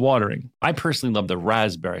mouth is watering. I personally love the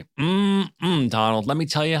raspberry. Donald, let me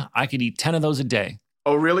tell you, I could eat 10 of those a day.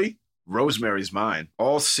 Oh, really? Rosemary's mine.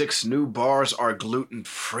 All 6 new bars are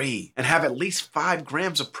gluten-free and have at least 5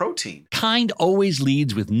 grams of protein. Kind always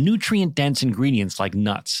leads with nutrient-dense ingredients like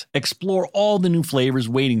nuts. Explore all the new flavors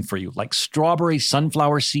waiting for you, like strawberry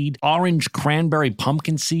sunflower seed, orange cranberry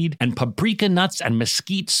pumpkin seed, and paprika nuts and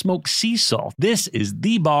mesquite smoked sea salt. This is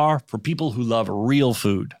the bar for people who love real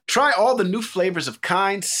food. Try all the new flavors of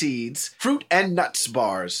Kind Seeds, fruit and nuts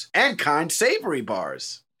bars, and Kind Savory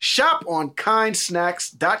bars. Shop on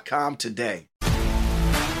kindsnacks.com today.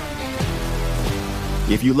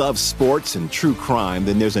 If you love sports and true crime,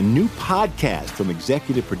 then there's a new podcast from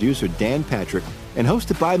executive producer Dan Patrick and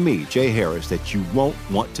hosted by me, Jay Harris, that you won't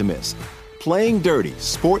want to miss. Playing Dirty: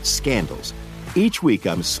 Sports Scandals. Each week,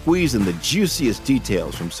 I'm squeezing the juiciest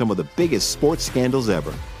details from some of the biggest sports scandals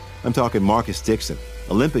ever. I'm talking Marcus Dixon,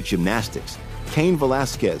 Olympic gymnastics, Cain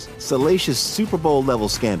Velasquez, salacious Super Bowl-level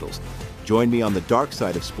scandals. Join me on the dark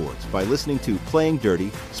side of sports by listening to Playing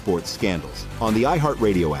Dirty: Sports Scandals on the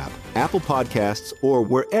iHeartRadio app, Apple Podcasts, or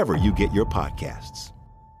wherever you get your podcasts.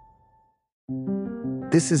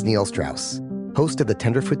 This is Neil Strauss, host of the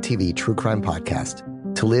Tenderfoot TV True Crime Podcast,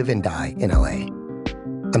 To Live and Die in LA.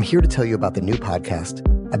 I'm here to tell you about the new podcast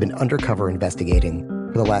I've been undercover investigating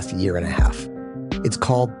for the last 1.5 years. It's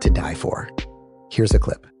called To Die For. Here's a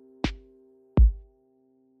clip.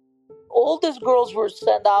 All these girls were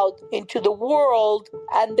sent out into the world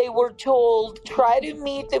and they were told, try to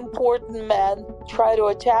meet important men, try to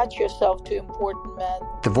attach yourself to important men.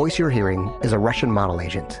 The voice you're hearing is a Russian model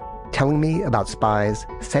agent telling me about spies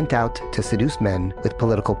sent out to seduce men with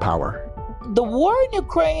political power. The war in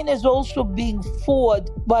Ukraine is also being fought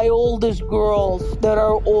by all these girls that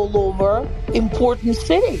are all over important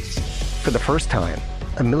cities. For the first time,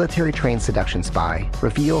 a military-trained seduction spy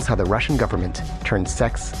reveals how the Russian government turned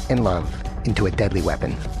sex and love into a deadly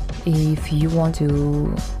weapon. If you want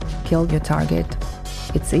to kill your target,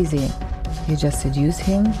 it's easy. You just seduce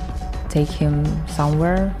him, take him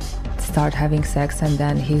somewhere, start having sex, and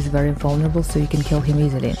then he's very vulnerable, so you can kill him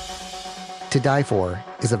easily. To Die For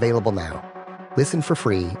is available now. Listen for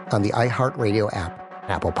free on the iHeartRadio app,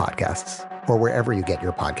 Apple Podcasts, or wherever you get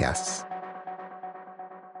your podcasts.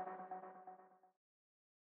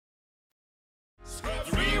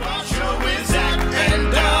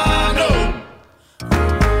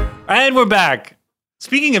 And we're back.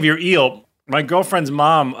 Speaking of your eel, my girlfriend's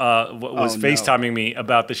mom was FaceTiming me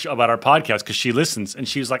about the about our podcast because she listens, and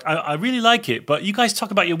she was like, I really like it, but you guys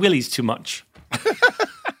talk about your willies too much.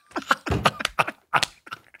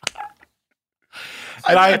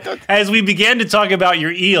 As we began to talk about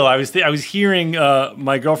your eel, I was hearing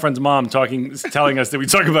my girlfriend's mom telling us that we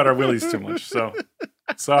talk about our willies too much. So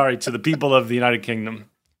sorry to the people of the United Kingdom.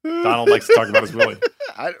 Donald likes to talk about his willie.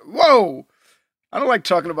 I don't like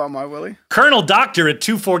talking about my willie. Colonel Doctor at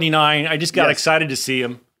 249. I just got excited to see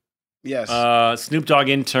him. Yes. Snoop Dogg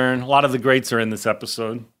intern. A lot of the greats are in this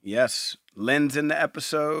episode. Yes. Lynn's in the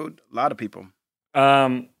episode. A lot of people.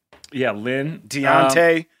 Lynn.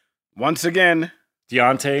 Deontay. Once again.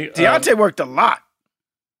 Deontay worked a lot.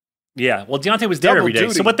 Yeah. Well, Deontay was there every day.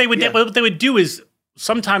 Duty. So what they would do is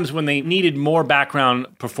sometimes when they needed more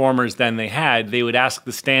background performers than they had, they would ask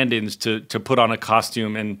the stand-ins to put on a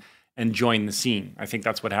costume and join the scene. I think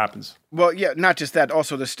that's what happens. Well, yeah, not just that.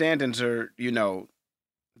 Also, the stand-ins are,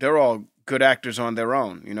 they're all good actors on their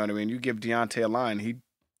own. You know what I mean? You give Deontay a line,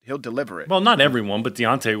 he'll deliver it. Well, not everyone, but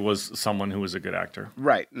Deontay was someone who was a good actor.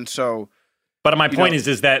 Right, and so... But my point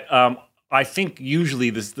is that I think usually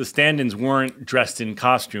the stand-ins weren't dressed in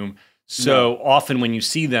costume, so often when you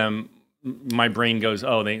see them, my brain goes,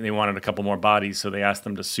 oh, they wanted a couple more bodies, so they asked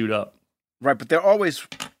them to suit up. Right, but they're always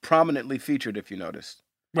prominently featured, if you noticed.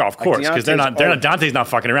 Well, of course, because Dante's not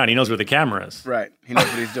fucking around. He knows where the camera is. Right. He knows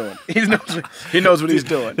what he's doing. He knows what he's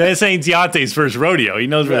doing. This ain't Deontay's first rodeo. He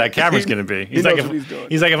knows where that camera's going to be. He's like,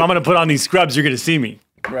 if I'm going to put on these scrubs, you're going to see me.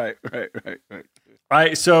 Right. All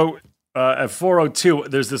right, so at 4:02,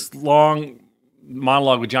 there's this long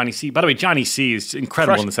monologue with Johnny C. By the way, Johnny C. is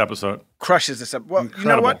incredible in this episode. Crushes this episode. Well, you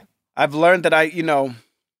know what? I've learned that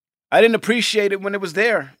I didn't appreciate it when it was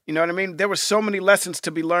there. You know what I mean? There were so many lessons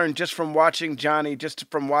to be learned just from watching Johnny, just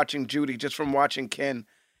from watching Judy, just from watching Ken.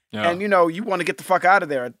 Yeah. And, you know, you want to get the fuck out of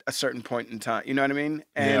there at a certain point in time. You know what I mean?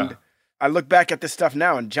 And I look back at this stuff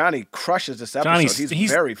now, and Johnny crushes this episode.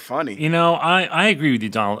 He's very funny. You know, I agree with you,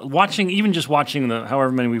 Donald. Even just watching the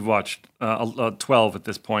however many we've watched, 12 at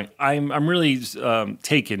this point, I'm really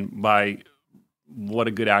taken by what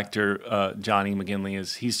a good actor Johnny McGinley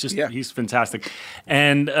is. He's fantastic.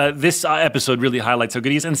 And this episode really highlights how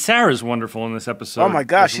good he is. And Sarah's wonderful in this episode. Oh my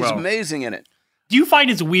gosh, she's amazing in it. Do you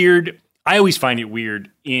find it's weird? I always find it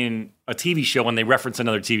weird in a TV show when they reference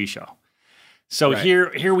another TV show. So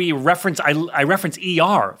here we reference, I reference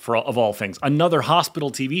ER of all things, another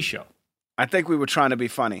hospital TV show. I think we were trying to be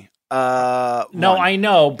funny. No, I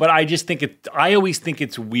know, but I just think I always think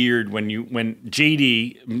it's weird when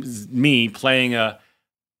JD, me playing a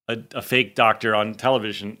fake doctor on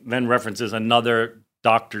television, then references another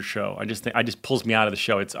doctor show. I just pulls me out of the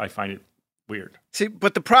show. I find it weird. See,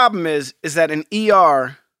 but the problem is that in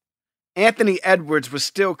ER, Anthony Edwards was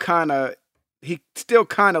still kind of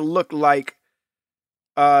looked like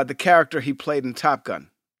the character he played in Top Gun.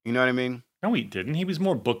 You know what I mean? No, he didn't. He was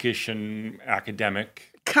more bookish and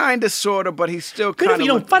academic. Kind of, sort of, but he's still kind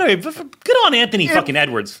of... By the way, good on Anthony fucking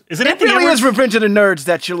Edwards. Is it Anthony really Edwards? Is Revenge of the Nerds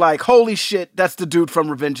that you're like, holy shit, that's the dude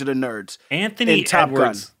from Revenge of the Nerds. Anthony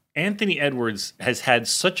Edwards. Anthony Edwards has had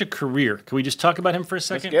such a career. Can we just talk about him for a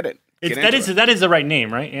second? Let's get it. That is the right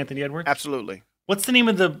name, right? Anthony Edwards? Absolutely. What's the name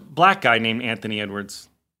of the black guy named Anthony Edwards?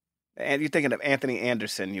 And you're thinking of Anthony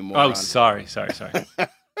Anderson, you moron. Oh, sorry.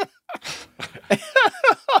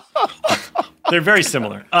 They're very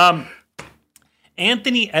similar.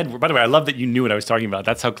 Anthony Edwards, by the way, I love that you knew what I was talking about.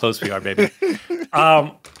 That's how close we are, baby.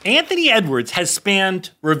 Anthony Edwards has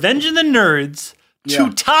spanned Revenge of the Nerds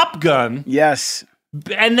to Top Gun. Yes.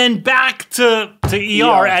 And then back to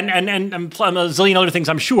ER and a zillion other things,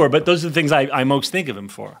 I'm sure, but those are the things I most think of him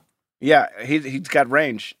for. Yeah, he's got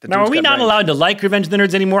range. Now, are we not allowed to like Revenge of the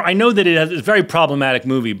Nerds anymore? I know that it's a very problematic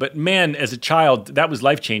movie, but man, as a child, that was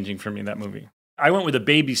life-changing for me, that movie. I went with a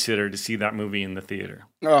babysitter to see that movie in the theater.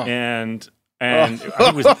 Oh. And I think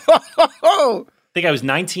I was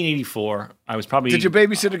 1984. I was probably... Did your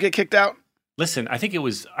babysitter get kicked out? Listen, I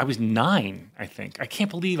was 9, I think. I can't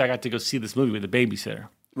believe I got to go see this movie with a babysitter.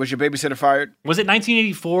 Was your babysitter fired? Was it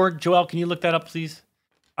 1984? Joel, can you look that up, please?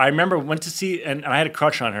 I remember went to see, and I had a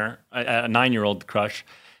crush on her, a 9-year-old crush.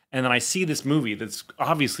 And then I see this movie that's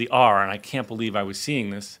obviously R, and I can't believe I was seeing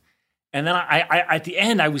this. And then I at the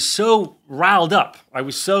end, I was so riled up. I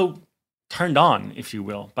was so turned on, if you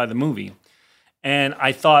will, by the movie. And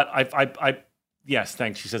I thought, yes,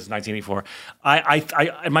 thanks. She says it's 1984.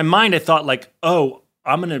 In my mind, I thought like, oh,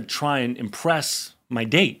 I'm going to try and impress my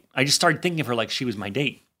date. I just started thinking of her like she was my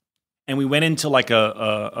date. And we went into like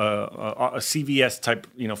a CVS type,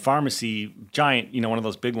 pharmacy giant, one of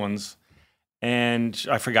those big ones. And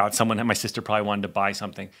I forgot, my sister probably wanted to buy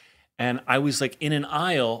something. And I was like in an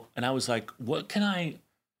aisle and I was like, what can I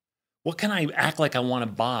act like I want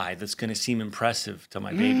to buy that's going to seem impressive to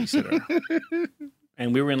my babysitter?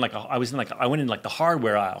 And we were I went in like the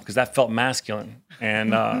hardware aisle because that felt masculine.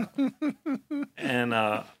 And I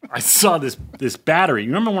saw this battery. You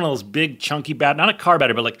remember one of those big chunky batteries? Not a car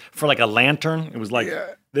battery, but like for like a lantern. It was like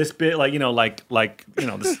this big,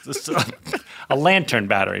 this a lantern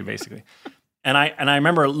battery basically. And I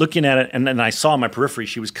remember looking at it, and then I saw in my periphery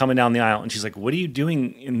she was coming down the aisle, and she's like, "What are you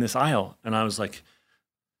doing in this aisle?" And I was like,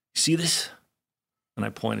 "You see this?" And I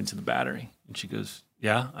pointed to the battery, and she goes,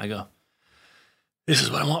 "Yeah." I go, "This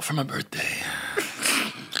is what I want for my birthday."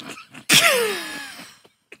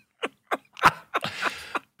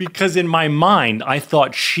 Because in my mind, I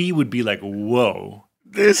thought she would be like, "Whoa,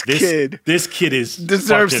 this kid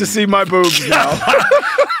deserves to see my boobs now."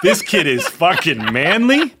 This kid is fucking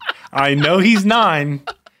manly. I know he's 9,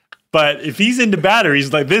 but if he's into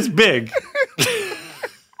batteries like this big.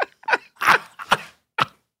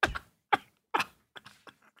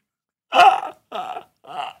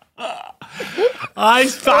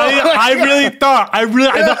 I really thought, I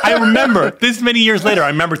remember this many years later, I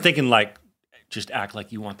remember thinking like, just act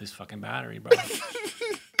like you want this fucking battery, bro.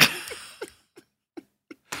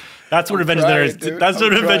 That's what Revenge of the Nerds. That's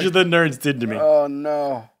what Revenge of the Nerds did to me. Oh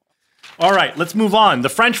no. All right, let's move on. The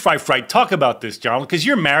French fry fight. Talk about this, John, because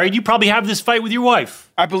you're married. You probably have this fight with your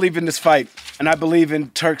wife. I believe in this fight, and I believe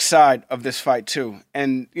in Turk's side of this fight too.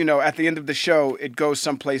 And at the end of the show, it goes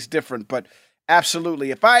someplace different. But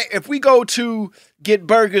absolutely, if we go to get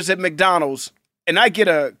burgers at McDonald's and I get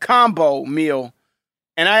a combo meal,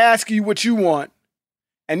 and I ask you what you want,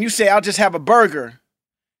 and you say I'll just have a burger,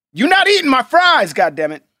 you're not eating my fries,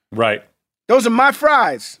 goddammit. Right. Those are my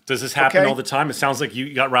fries. Does this happen all the time? It sounds like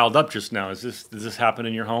you got riled up just now. Does this happen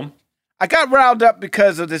in your home? I got riled up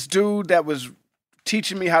because of this dude that was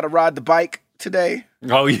teaching me how to ride the bike today.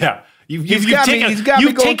 Oh yeah. He's got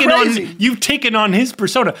me going crazy. You've taken on his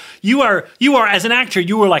persona. You are as an actor,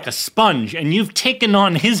 you were like a sponge, and you've taken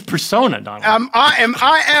on his persona, Donald.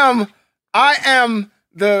 I am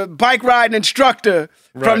the bike riding instructor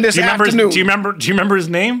from this afternoon. Do you remember his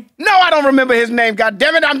name? No, I don't remember his name. God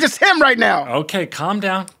damn it, I'm just him right now. Okay, calm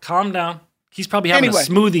down. He's probably having a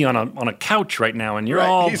smoothie on a couch right now, and you're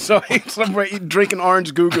all. He's somewhere drinking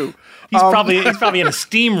orange goo-goo. He's probably in a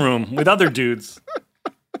steam room with other dudes.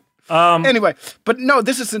 Anyway, but no,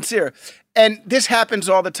 this is sincere, and this happens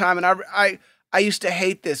all the time. And I used to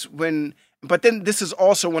hate this but then this is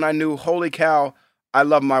also when I knew, holy cow, I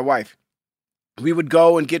love my wife. We would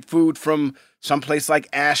go and get food from someplace like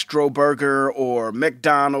Astro Burger or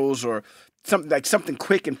McDonald's or something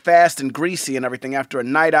quick and fast and greasy and everything after a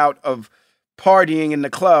night out of partying in the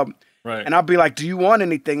club. Right. And I'll be like, do you want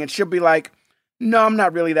anything? And she'll be like, no, I'm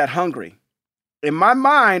not really that hungry. In my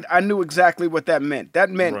mind, I knew exactly what that meant. That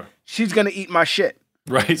meant she's going to eat my shit.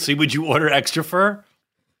 Right. So would you order extra for her?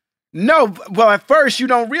 No. Well, at first, you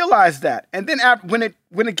don't realize that. And then when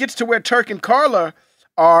it gets to where Turk and Carla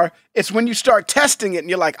are, it's when you start testing it and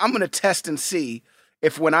you're like, I'm going to test and see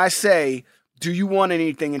if when I say, do you want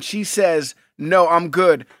anything? And she says, no, I'm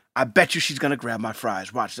good. I bet you she's going to grab my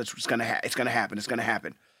fries. Watch, that's what's going to happen. It's going to happen. It's going to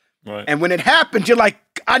happen. Right. And when it happens, you're like,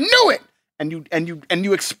 I knew it. And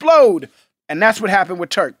you explode. And that's what happened with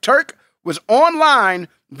Turk. Turk was online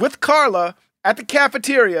with Carla at the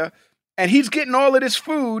cafeteria, and he's getting all of this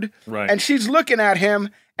food, and she's looking at him,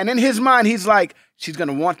 and in his mind, he's like, she's going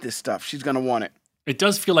to want this stuff. She's going to want it. It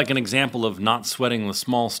does feel like an example of not sweating the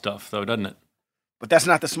small stuff, though, doesn't it? But that's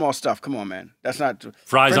not the small stuff. Come on, man. That's not...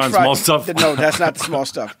 Fries aren't small stuff? No, that's not the small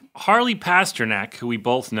stuff. Harley Pasternak, who we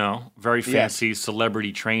both know, very fancy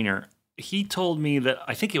celebrity trainer, he told me that,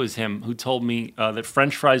 I think it was him who told me that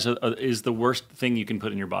French fries is the worst thing you can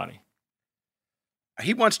put in your body.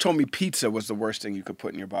 He once told me pizza was the worst thing you could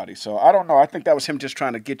put in your body. So I don't know. I think that was him just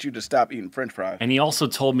trying to get you to stop eating French fries. And he also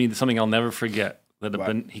told me something I'll never forget,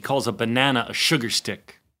 that he calls a banana a sugar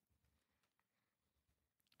stick.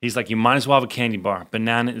 He's like, you might as well have a candy bar.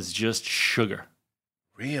 Banana is just sugar.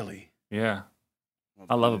 Really? Yeah.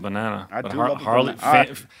 I love a banana. I do love a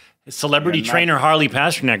banana. Celebrity trainer Harley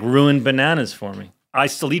Pasternak ruined bananas for me. I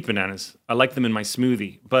still eat bananas. I like them in my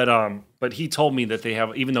smoothie. But he told me that they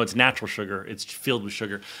have, even though it's natural sugar, it's filled with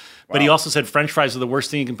sugar. Wow. But he also said French fries are the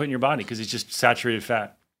worst thing you can put in your body because it's just saturated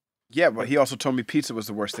fat. Yeah, but he also told me pizza was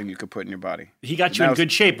the worst thing you could put in your body. He got you in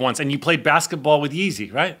good shape once, and you played basketball with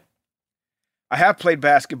Yeezy, right? I have played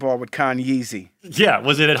basketball with Con Yeezy. Yeah,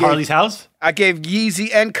 was it at Harley's house? I gave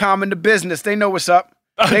Yeezy and Common the business. They know what's up.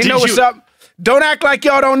 They know what's up. Don't act like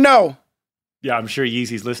y'all don't know. Yeah, I'm sure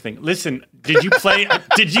Yeezy's listening. Listen, did you play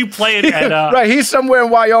it at right, he's somewhere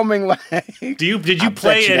in Wyoming. Like, did you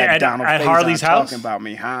play it at Harley's house? Talking about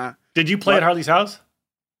me, huh? Did you play at Harley's house?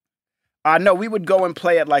 No, we would go and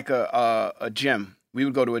play at like a gym. We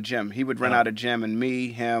would go to a gym. He would rent out a gym, and me,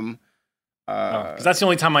 him. Because that's the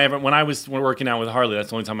only time when I was working out with Harley, that's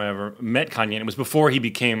the only time I ever met Kanye. And it was before he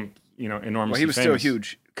became, enormously famous. Well, he was still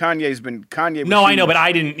huge. Kanye was No, huge. I know,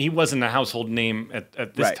 but he wasn't a household name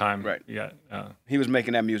at this time. Right. Yeah. He was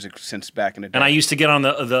making that music since back in the day. And I used to get on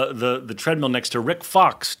the treadmill next to Rick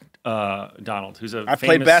Fox, Donald, who's I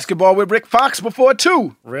played basketball with Rick Fox before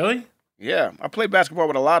too. Really? Yeah, I played basketball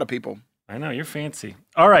with a lot of people. I know, you're fancy.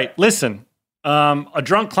 All right, listen. A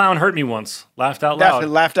drunk clown hurt me once. Laughed out loud.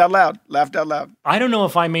 Laughed out loud. I don't know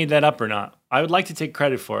if I made that up or not. I would like to take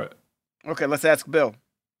credit for it. Okay, let's ask Bill.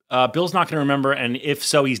 Bill's not going to remember, and if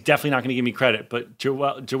so, he's definitely not going to give me credit. But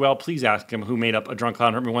Joelle, please ask him who made up a drunk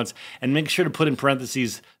clown hurt me once, and make sure to put in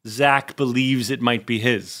parentheses, Zach believes it might be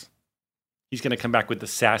his. He's going to come back with the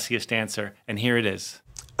sassiest answer, and here it is.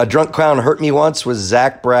 A drunk clown hurt me once was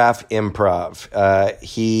Zach Braff Improv.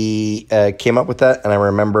 He came up with that, and I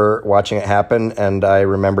remember watching it happen, and I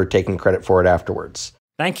remember taking credit for it afterwards.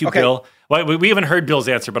 Thank you, Bill. Well, we haven't heard Bill's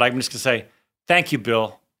answer, but I'm just going to say, thank you,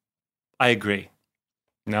 Bill. I agree.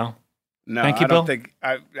 No? No, thank you, Bill.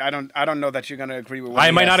 I don't know that you're going to agree with what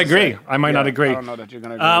I might not agree. I might not agree. I don't know that you're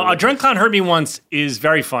going to agree. A drunk clown hurt me once is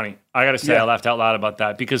very funny. I got to say, I laughed out loud about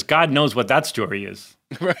that because God knows what that story is.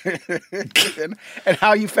 and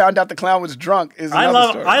how you found out the clown was drunk is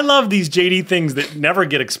another story. I love these JD things that never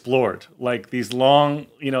get explored. Like these long,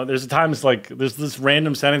 there's times like there's this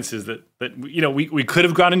random sentences that we could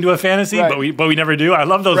have gone into a fantasy, but we never do. I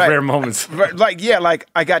love those rare moments. Like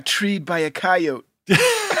I got treed by a coyote.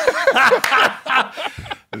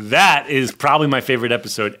 That is probably my favorite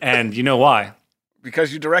episode. And you know why?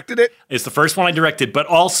 Because you directed it? It's the first one I directed, but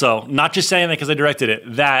also, not just saying that because I directed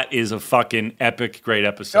it, that is a fucking epic, great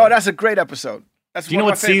episode. Oh, that's a great episode. That's Do you know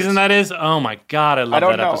what season that is? Oh my God, I love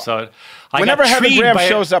that episode. Whenever Heather Graham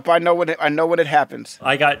shows up, I know when it happens.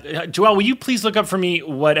 Joelle, will you please look up for me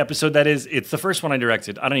what episode that is? It's the first one I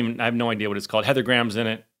directed. I have no idea what it's called. Heather Graham's in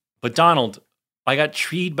it. But Donald, I got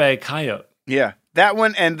treed by a coyote. Yeah, that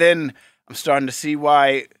one, and then I'm starting to see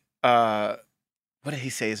why, what did he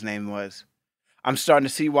say his name was? I'm starting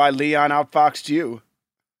to see why Leon outfoxed you.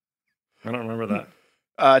 I don't remember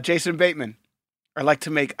that. Jason Bateman. I like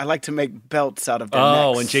to make belts out of their necks.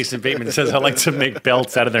 Oh, and Jason Bateman says I like to make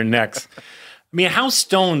belts out of their necks. I mean, how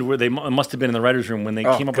stoned were they? Must have been in the writers' room when they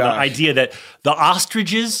came up with the idea that the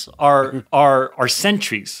ostriches are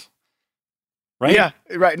sentries, right? Yeah,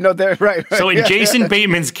 right. No, they're right. So in Jason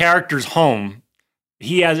Bateman's character's home,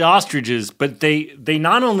 he has ostriches, but they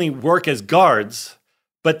not only work as guards,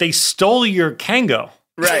 but they stole your Kango.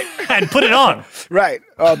 Right. And put it on. Right.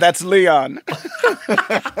 Oh, that's Leon.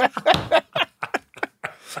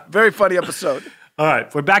 Very funny episode. All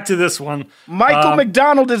right, we're back to this one. Michael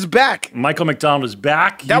McDonald is back. Michael McDonald is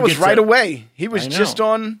back. That was right away. He was just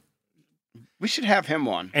on. We should have him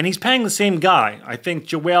on. And he's playing the same guy. I think,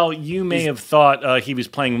 Joelle, you may have thought he was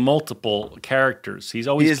playing multiple characters. He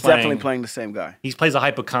is definitely playing the same guy. He plays a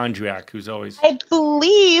hypochondriac who's always... I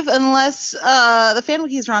believe, unless the fan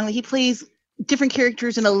wiki is wrong, that he plays different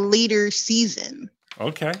characters in a later season.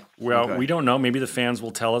 Okay. Well, we don't know. Maybe the fans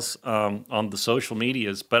will tell us on the social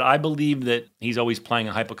medias. But I believe that he's always playing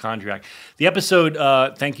a hypochondriac. The episode,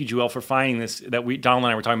 thank you, Joelle, for finding this, that Donald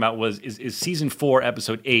and I were talking about is season 4,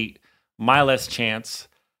 episode 8, My Last Chance.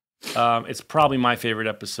 It's probably my favorite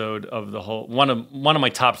episode of the whole, one of my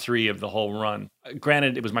top 3 of the whole run.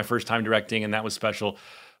 Granted, it was my first time directing, and that was special.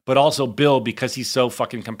 But also Bill, because he's so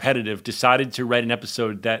fucking competitive, decided to write an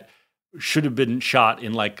episode that should have been shot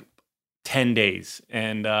in like 10 days,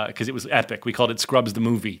 and because it was epic. We called it Scrubs the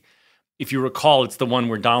Movie. If you recall, it's the one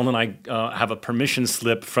where Donald and I have a permission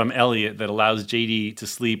slip from Elliot that allows JD to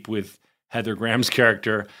sleep with Heather Graham's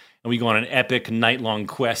character, and we go on an epic night-long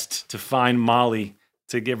quest to find Molly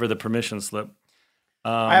to give her the permission slip.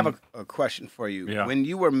 I have a question for you. Yeah. When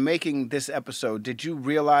you were making this episode, did you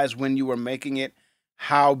realize when you were making it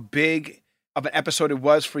how big of an episode it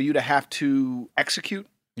was for you to have to execute?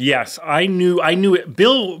 Yes, I knew it.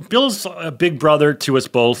 Bill's a big brother to us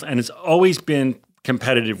both, and it's always been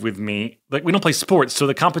competitive with me. Like, we don't play sports, so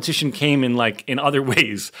the competition came in other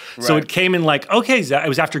ways. Right. So it came in like, okay, Zach, it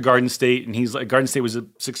was after Garden State, and he's like, Garden State was a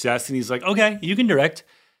success, and he's like, okay, you can direct.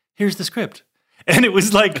 Here's the script. And it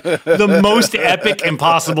was like the most epic,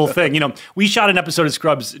 impossible thing. You know, we shot an episode of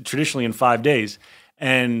Scrubs traditionally in 5 days.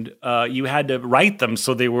 And you had to write them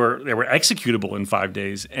so they were executable in 5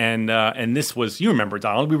 days. And this was, you remember,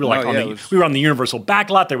 Donald, we were like we were on the Universal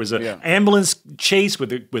backlot. There was an ambulance chase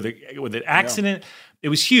with an accident. It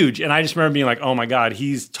was huge, and I just remember being like, "Oh my God,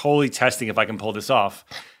 he's totally testing if I can pull this off."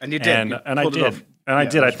 And you did, and I did. And I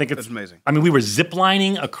did. I think it's amazing. I mean, we were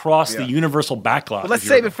ziplining across the Universal backlot. Well, let's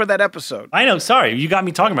save it for that episode. I know. Sorry, you got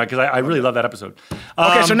me talking about it because I really love that episode.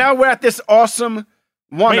 Okay, so now we're at this awesome.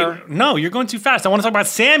 Wait, no, you're going too fast. I want to talk about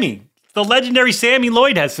Sammy. The legendary Sammy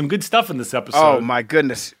Lloyd has some good stuff in this episode. Oh, my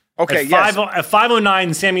goodness. Okay, at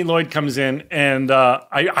 5:09, Sammy Lloyd comes in, and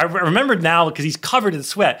I remember now because he's covered in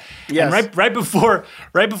sweat. Yes. And right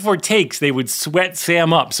before takes, they would sweat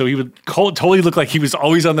Sam up, so he would totally look like he was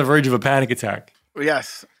always on the verge of a panic attack.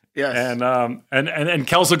 Yes. And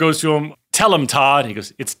Kelso goes to him, "Tell him, Todd." He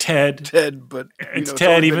goes, "It's Ted." Ted, but it's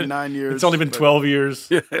Ted. It's only been 9 years. It's only been 12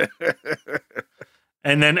 years.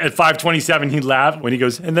 And then at 5:27, he laughed when he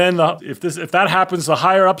goes, and then if that happens, the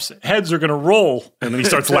higher ups' heads are going to roll. And then he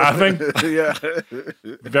starts laughing. Yeah,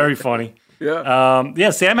 very funny. Yeah,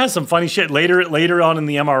 Sam has some funny shit later on in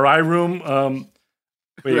the MRI room.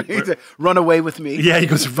 Run away with me. Yeah, he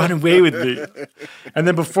goes, "Run away with me." And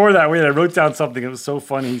then before that, I wrote down something. It was so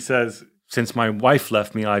funny. He says, "Since my wife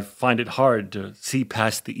left me, I find it hard to see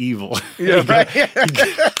past the evil." Yeah, right.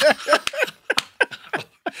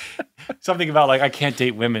 Something about like, I can't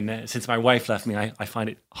date women. Since my wife left me, I find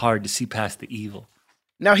it hard to see past the evil.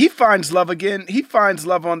 Now he finds love again. He finds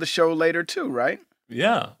love on the show later too, right?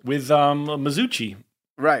 Yeah, with Mizuchi.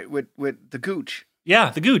 Right, with the Gooch.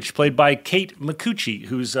 Yeah, the Gooch, played by Kate Micucci,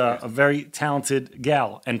 who's a very talented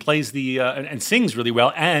gal and plays and sings really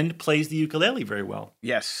well and plays the ukulele very well.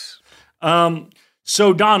 Yes.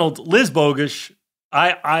 So Donald, Liz Bogusch,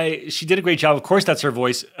 She did a great job. Of course, that's her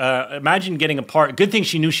voice. Imagine getting a part. Good thing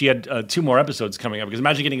she knew she had 2 more episodes coming up, because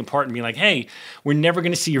imagine getting a part and being like, hey, we're never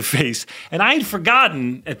going to see your face. And I had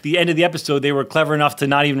forgotten at the end of the episode they were clever enough to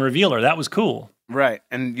not even reveal her. That was cool. Right.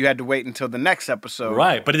 And you had to wait until the next episode.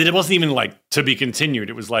 Right. But it wasn't even like to be continued.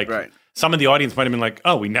 It was like some of the audience might have been like,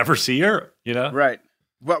 oh, we never see her, you know? Right.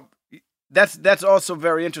 Well, that's also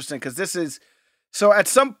very interesting, because this is, so at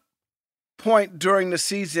some point during the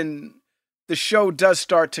season, the show does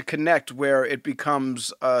start to connect where it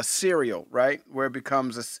becomes a serial, right? Where it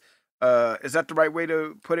becomes a, is that the right way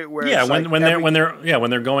to put it? Where when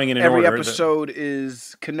they're going in an every order, episode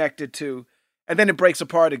is connected to, and then it breaks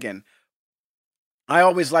apart again. I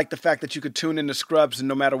always like the fact that you could tune into Scrubs, and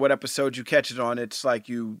no matter what episode you catch it on, it's like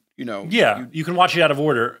you know. Yeah, you can watch it out of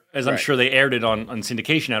order, as I'm sure they aired it on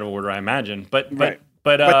syndication out of order, I imagine. But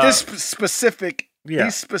this specific. Yeah.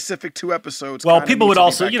 These specific 2 episodes. Well, people would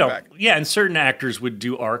also, and certain actors would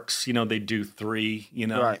do arcs. They'd do 3.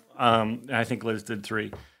 Right. I think Liz did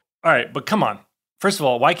 3. All right, but come on. First of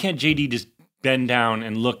all, why can't JD just bend down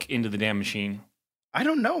and look into the damn machine? I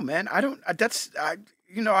don't know, man.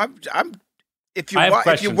 If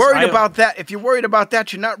you're worried about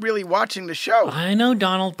that, you're not really watching the show. I know,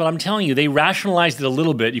 Donald, but I'm telling you, they rationalized it a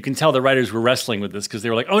little bit. You can tell the writers were wrestling with this, because they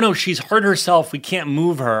were like, oh no, she's hurt herself. We can't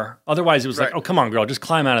move her. Otherwise, it was like, oh, come on, girl, just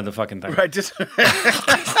climb out of the fucking thing. Right, just...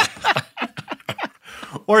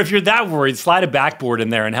 Or if you're that worried, slide a backboard in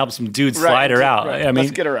there and help some dudes slide her out. Right. I mean,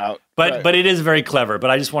 let's get her out. But it is very clever. But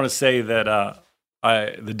I just want to say that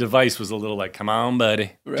the device was a little like, come on,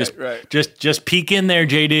 buddy. Just peek in there,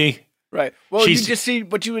 JD. Right. Well,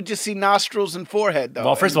 you would just see nostrils and forehead, though.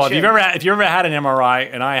 Well, first of all, if you ever had an MRI,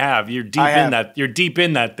 and I have, you're deep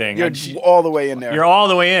in that thing. You're all the way in there. You're all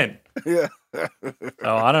the way in. Yeah.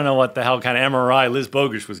 Oh, I don't know what the hell kind of MRI Liz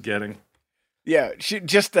Bogusch was getting. Yeah,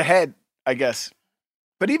 just the head, I guess.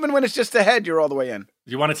 But even when it's just the head, you're all the way in.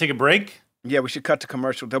 You want to take a break? Yeah, we should cut to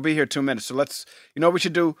commercial. They'll be here 2 minutes. So you know what we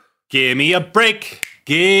should do? Give me a break.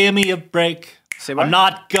 Give me a break. Say what? I'm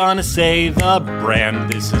not gonna say the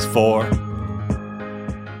brand this is for.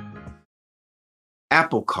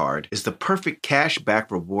 Apple Card is the perfect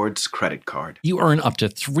cash-back rewards credit card. You earn up to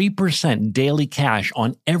 3% daily cash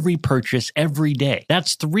on every purchase every day.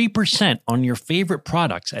 That's 3% on your favorite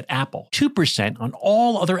products at Apple. 2% on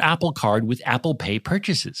all other Apple Card with Apple Pay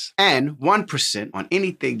purchases. And 1% on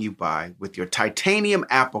anything you buy with your titanium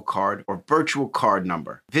Apple Card or virtual card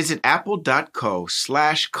number. Visit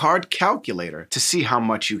apple.co/card calculator to see how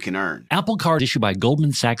much you can earn. Apple Card issued by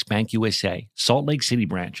Goldman Sachs Bank USA, Salt Lake City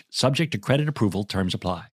branch, subject to credit approval. Terms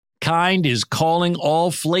apply. Kind is calling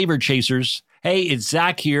all flavor chasers. Hey, it's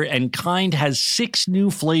Zach here, and Kind has 6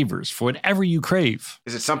 new flavors for whatever you crave.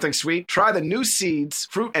 Is it something sweet? Try the new Seeds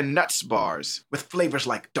Fruit and Nuts bars with flavors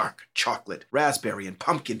like dark chocolate, raspberry, and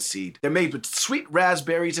pumpkin seed. They're made with sweet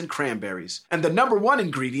raspberries and cranberries. And the #1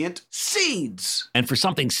 ingredient, seeds. And for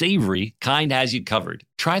something savory, Kind has you covered.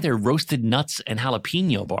 Try their roasted nuts and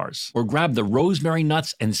jalapeno bars, or grab the rosemary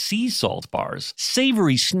nuts and sea salt bars.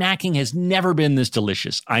 Savory snacking has never been this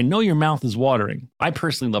delicious. I know your mouth is watering. I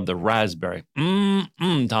personally love the raspberry.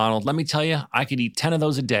 Donald, let me tell you, I could eat 10 of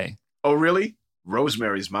those a day. Oh, really?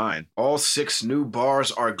 Rosemary's mine. All 6 new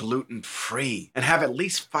bars are gluten-free and have at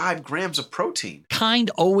least 5 grams of protein. Kind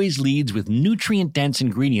always leads with nutrient-dense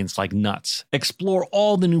ingredients like nuts. Explore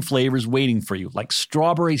all the new flavors waiting for you, like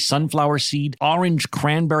strawberry sunflower seed, orange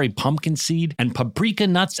cranberry pumpkin seed, and paprika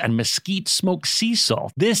nuts and mesquite smoked sea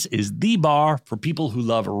salt. This is the bar for people who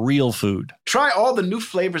love real food. Try all the new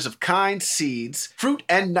flavors of Kind Seeds, Fruit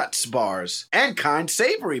and Nuts bars, and Kind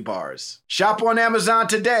Savory bars. Shop on Amazon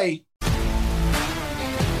today.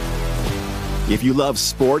 If you love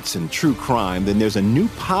sports and true crime, then there's a new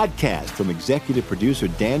podcast from executive producer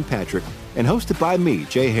Dan Patrick and hosted by me,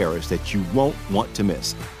 Jay Harris, that you won't want to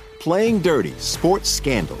miss. Playing Dirty: Sports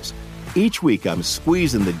Scandals. Each week, I'm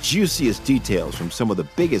squeezing the juiciest details from some of the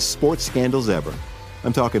biggest sports scandals ever.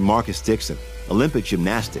 I'm talking Marcus Dixon, Olympic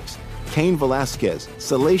gymnastics, Cain Velasquez,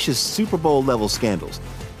 salacious Super Bowl-level scandals.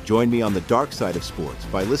 Join me on the dark side of sports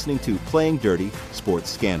by listening to Playing Dirty: Sports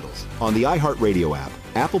Scandals on the iHeartRadio app,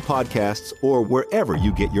 Apple Podcasts, or wherever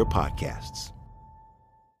you get your podcasts.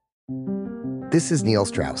 This is Neil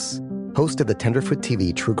Strauss, host of the Tenderfoot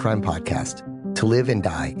TV True Crime Podcast, To Live and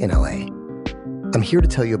Die in LA. I'm here to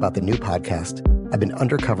tell you about the new podcast I've been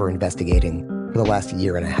undercover investigating for the last 1.5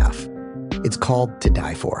 years. It's called To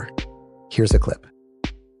Die For. Here's a clip.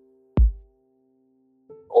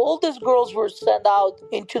 All these girls were sent out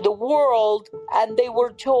into the world and they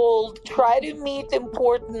were told, try to meet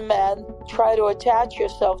important men, try to attach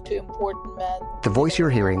yourself to important men. The voice you're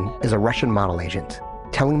hearing is a Russian model agent.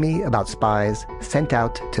 telling me about spies sent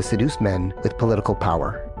out to seduce men with political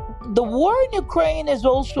power. The war in Ukraine is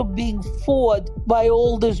also being fought by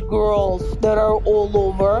all these girls that are all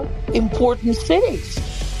over important cities.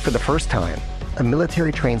 For the first time, a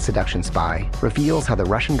military-trained seduction spy reveals how the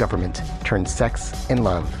Russian government turned sex and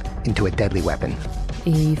love into a deadly weapon.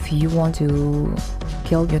 If you want to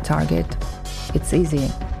kill your target, it's easy.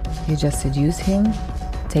 You just seduce him,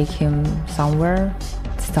 take him somewhere,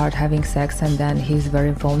 start having sex, and then he's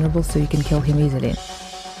very vulnerable, so you can kill him easily.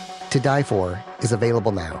 To Die For is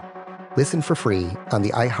available now. Listen for free on the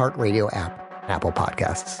iHeartRadio app, Apple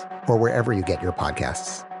Podcasts, or wherever you get your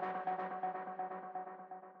podcasts.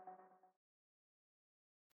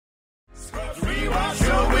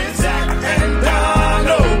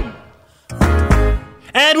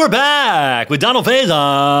 And we're back with Donald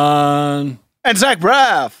Faison. And Zach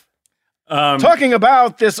Braff. Talking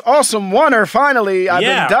about this awesome oneer, finally. I've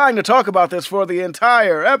been dying to talk about this for the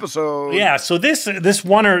entire episode. Yeah, so this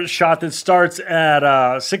oneer shot that starts at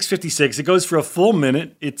 6:56, it goes for a full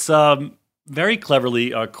minute. It's very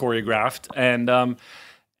cleverly choreographed.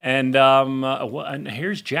 And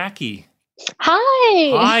here's Jackie.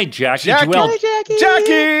 Hi. Hi, Jackie. Jackie. Joelle. Hi, Jackie.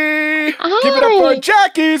 Jackie. Hi. Give it up for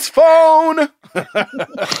Jackie's phone.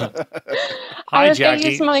 Hi,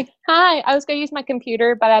 Jackie. I was going to use my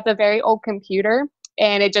computer, but I have a very old computer,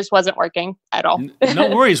 and it just wasn't working at all. No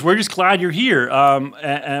worries. We're just glad you're here.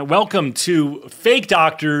 Welcome to Fake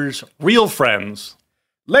Doctors, Real Friends.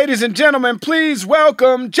 Ladies and gentlemen, please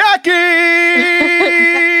welcome Jackie.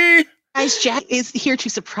 Guys, Jack is here to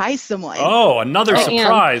surprise someone. Oh, another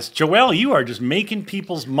surprise. Joelle, you are just making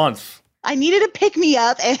people's month. I needed a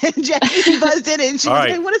pick-me-up, and Jackie buzzed in, and she was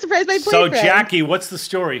like, I want to surprise my boyfriend. So, Jackie, what's the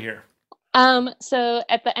story here? So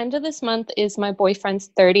at the end of this month is my boyfriend's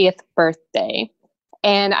 30th birthday.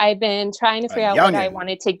 And I've been trying to figure out what I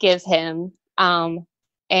wanted to give him.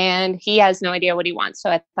 And he has no idea what he wants. So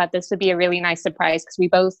I thought this would be a really nice surprise because we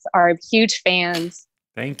both are huge fans.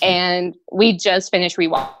 Thank you. And we just finished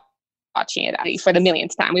rewatching it for the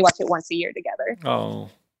millionth time. We watch it once a year together. Oh,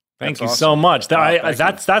 thank you so much.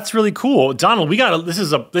 That's really cool. Donald, we got this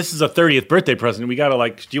is a 30th birthday present. We got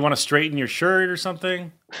to do you want to straighten your shirt or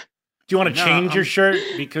something? Do you want to change your shirt?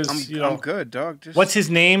 Because I'm good, dog. What's his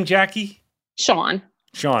name, Jackie? Sean.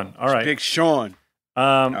 All right. Big Sean.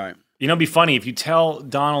 All right. It'd be funny if you tell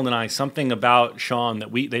Donald and I something about Sean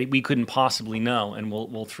that we couldn't possibly know, and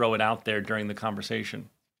we'll throw it out there during the conversation.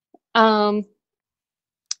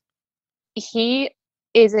 He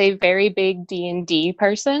is a very big D&D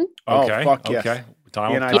person. Okay. Fuck yes. Okay.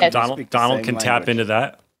 Donald can tap into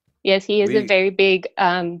that. Yes, he is a very big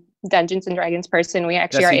Dungeons and Dragons person. We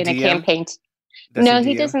actually are in a campaign. No,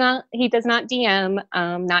 he does not. He does not DM.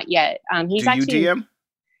 Not yet. He's Do you DM?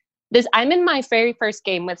 I'm in my very first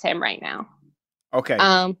game with him right now. Okay.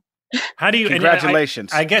 How do you?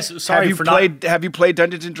 Congratulations. I guess. Sorry. Have you played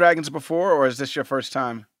Dungeons and Dragons before, or is this your first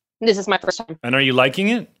time? This is my first time. And are you liking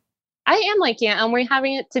it? I am liking it. We're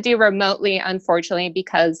having it to do remotely, unfortunately,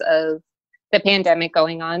 because of the pandemic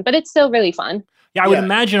going on. But it's still really fun. Yeah, I would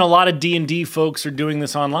imagine a lot of D&D folks are doing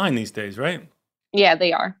this online these days, right? Yeah,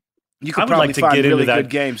 they are. You could probably find really good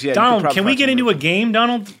games. Yeah, Donald, can we get into a game,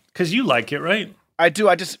 Donald? Because you like it, right? I do.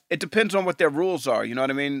 It depends on what their rules are. You know what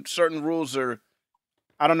I mean? Certain rules are,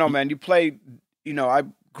 I don't know, man. You play, I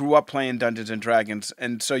grew up playing Dungeons and Dragons,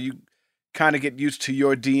 and so you kind of get used to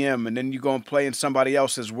your DM, and then you go and play in somebody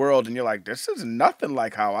else's world, and you're like, this is nothing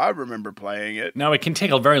like how I remember playing it. Now, it can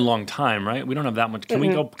take a very long time, right? We don't have that much. Can we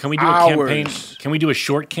do Hours. a campaign? Can we do a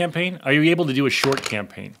short campaign? Are you able to do a short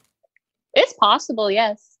campaign? It's possible,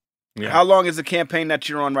 yes. Yeah. How long is the campaign that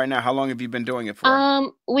you're on right now? How long have you been doing it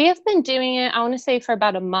for? We have been doing it, I want to say, for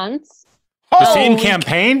about a month. The same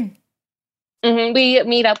campaign? Mm-hmm. We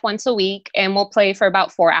meet up once a week, and we'll play for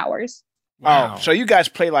about 4 hours. Wow. Oh, so you guys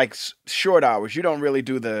play like short hours. You don't really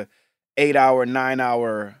do the 8-hour,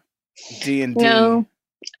 9-hour D&D. No,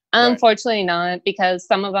 unfortunately not, because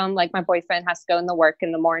some of them, like my boyfriend, has to go into work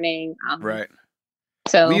in the morning. Right.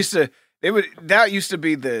 So that used to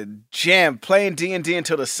be the jam, playing D&D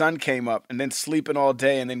until the sun came up, and then sleeping all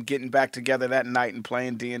day, and then getting back together that night and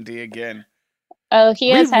playing D&D again. Oh, he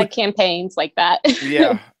has had campaigns like that.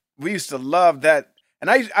 Yeah, we used to love that. And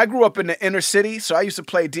I grew up in the inner city, so I used to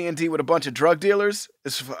play D&D with a bunch of drug dealers.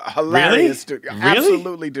 It's hilarious, dude. Really?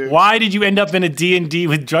 Absolutely, dude. Why did you end up in a D&D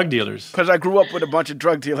with drug dealers? Because I grew up with a bunch of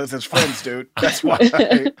drug dealers as friends, dude. That's why.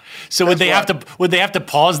 So would they have to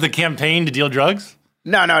pause the campaign to deal drugs?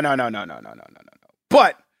 No.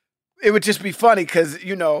 But it would just be funny because,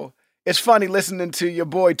 it's funny listening to your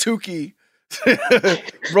boy Tukey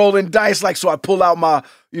Rolling dice, like, so I pull out my,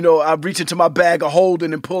 I reach into my bag of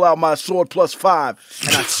holding and pull out my sword +5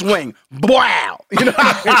 and I swing. Wow!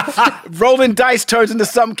 Rolling dice turns into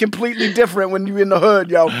something completely different when you're in the hood,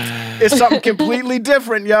 yo. It's something completely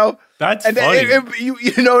different, yo. That's funny. You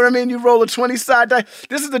know what I mean? You roll a 20-side dice.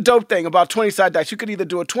 This is the dope thing about 20-side dice. You could either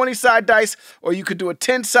do a 20-side dice or you could do a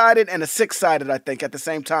 10-sided and a 6-sided, I think, at the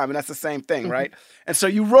same time. And that's the same thing, right? And so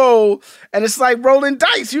you roll, and it's like rolling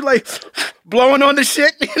dice. You like blowing on the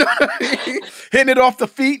shit, hitting it off the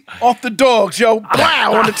feet, off the dogs, yo.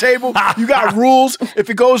 Wow, on the table. You got rules. If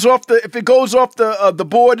it goes off the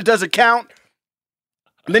board, it doesn't count.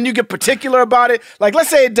 And then you get particular about it. Like,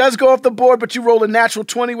 let's say it does go off the board, but you roll a natural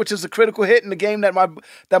 20, which is a critical hit in the game that my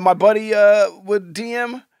buddy would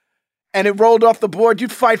DM, and it rolled off the board.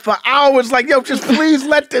 You'd fight for hours. Like, yo, just please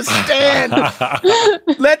let this stand.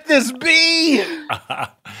 Let this be.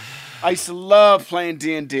 I used to love playing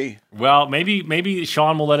D&D. Well, maybe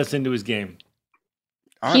Sean will let us into his game.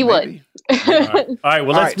 He would. All right.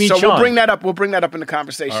 Well, let's meet Sean. So we'll bring that up. We'll bring that up in the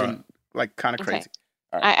conversation, like kind of crazy.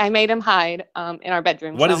 Right. I made him hide in our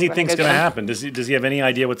bedroom. What does he think's going to happen? Does he have any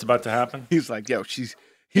idea what's about to happen? He's like, yo, he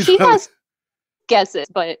has guesses,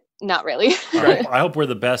 but not really. Right. I hope we're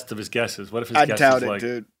the best of his guesses. What if his guesses doubt it, like...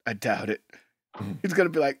 dude. I doubt it. He's going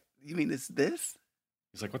to be like, you mean it's this?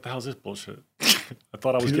 He's like, what the hell is this bullshit? I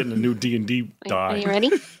thought I was getting a new D&D die. Are you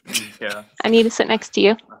ready? Yeah. I need to sit next to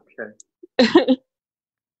you. Okay.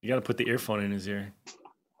 You got to put the earphone in his ear.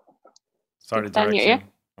 Sorry to direct you.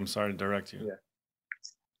 I'm sorry to direct you. Yeah.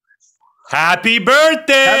 Happy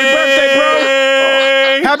birthday!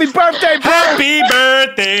 Happy birthday, bro! Happy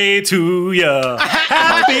birthday to ya!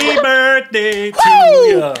 Happy birthday to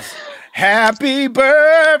ya! Happy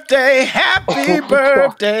birthday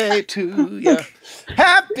to ya!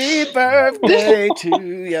 Happy birthday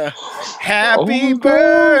to ya! Happy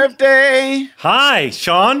birthday! Hi,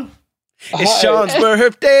 Sean. It's Sean's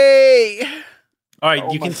birthday. All right,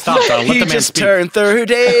 you can stop, Donald. Let the man speak. He just turned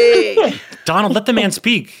 30. Donald, let the man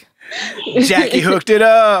speak. Jackie hooked it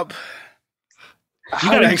up. You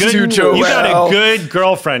got a good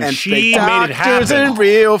girlfriend. And she made it happen. And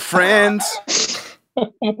real friends.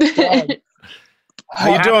 How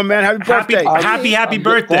you doing, man? Happy birthday. Happy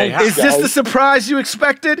birthday. Is this the surprise you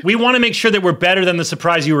expected? We want to make sure that we're better than the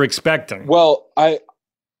surprise you were expecting. Well, I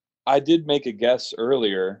did make a guess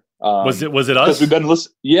earlier. Was it us? Because we've been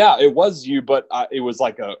listening. Yeah, it was you, but it was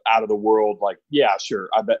like a out of the world. Like, yeah, sure.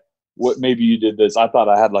 I bet. Maybe you did this. I thought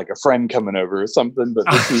I had like a friend coming over or something, but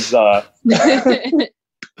this is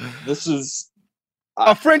this is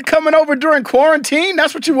a friend coming over during quarantine.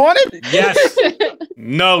 That's what you wanted? Yes.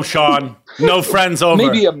 No, Sean. No friends over.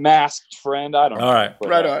 Maybe a masked friend. I don't know. All right.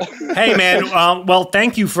 Right on. Hey, man. Well,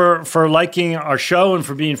 thank you for liking our show and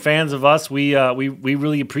for being fans of us. We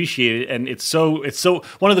really appreciate it. And it's so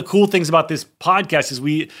one of the cool things about this podcast is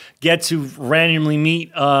we get to randomly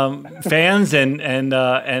meet fans and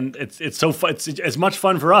it's so fun. It's as much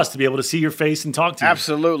fun for us to be able to see your face and talk to you.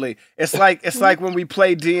 Absolutely. It's like when we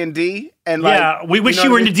play D&D and like, yeah, we wish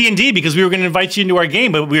you were into D&D because we were going to invite you into our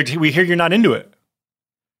game, but we hear you're not into it.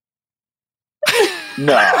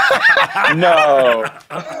 No.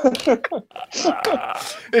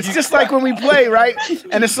 It's just like when we play, right?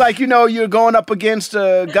 And it's like, you're going up against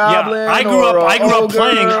a goblin. Yeah, I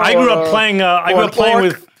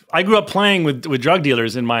grew up playing with drug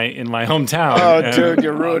dealers in my hometown. Oh, dude,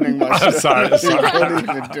 you're ruining my story. Sorry. Don't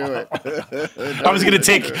even do it. I was gonna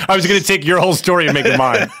take your whole story and make it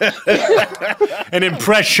mine, and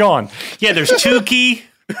impress Sean. Yeah, there's Tukey.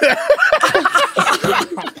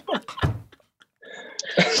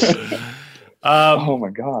 Oh my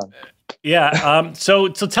God. Yeah. So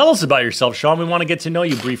tell us about yourself, Sean. We want to get to know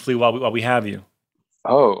you briefly while we have you.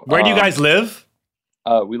 Oh. Where do you guys live?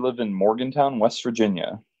 We live in Morgantown, West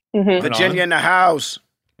Virginia. Mm-hmm. Virginia in the house.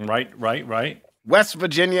 Right. West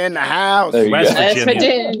Virginia in the house. West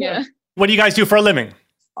Virginia. What do you guys do for a living?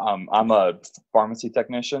 I'm a pharmacy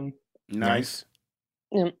technician. Nice.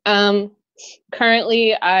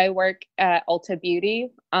 Currently, I work at Ulta Beauty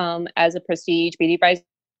as a prestige beauty advisor.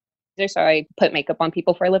 So I put makeup on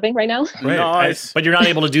people for a living right now. Right. Nice. But you're not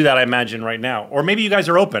able to do that, I imagine, right now. Or maybe you guys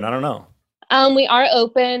are open. I don't know. We are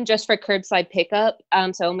open just for curbside pickup.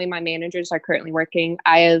 So only my managers are currently working.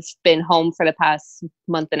 I have been home for the past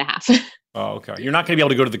month and a half. Oh, okay. You're not going to be able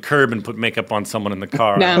to go to the curb and put makeup on someone in the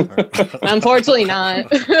car. No, unfortunately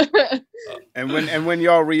not. And when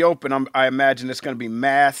y'all reopen, I imagine it's going to be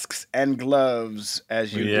masks and gloves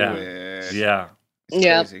as you do it. Yeah.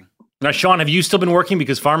 It's crazy. Now, Sean, have you still been working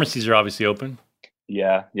because pharmacies are obviously open?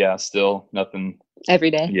 Yeah, still nothing. Every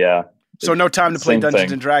day. Yeah. So no time to play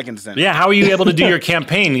Dungeons and Dragons then. Yeah, how are you able to do your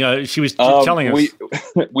campaign? She was telling us.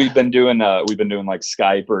 We've been doing like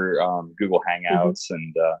Skype or Google Hangouts,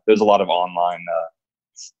 and there's a lot of online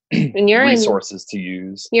and you're resources to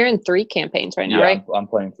use. You're in 3 campaigns right now, right? I'm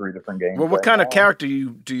playing 3 different games. Well, what kind of character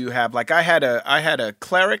do you have? Like I had a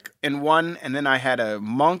cleric in one, and then I had a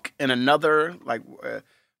monk in another. Like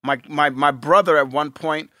my brother at one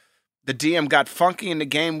point, the DM got funky in the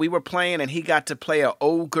game we were playing, and he got to play a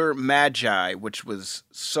ogre magi, which was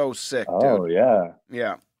so sick. Oh dude.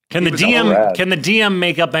 yeah. Can the DM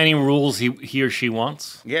make up any rules he or she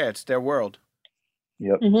wants? Yeah, it's their world.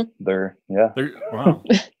 Yep. They're wow.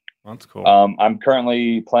 That's cool. I'm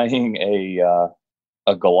currently playing a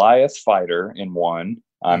Goliath fighter in one.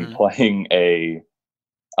 I'm playing a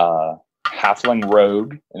halfling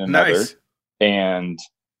rogue in another, and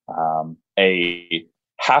a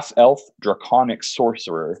half-elf draconic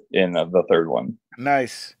sorcerer in the third one.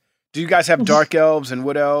 Nice. Do you guys have dark elves and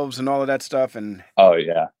wood elves and all of that stuff? And oh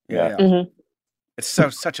yeah. It's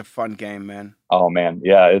such a fun game, man. Oh man,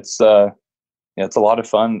 yeah. It's a lot of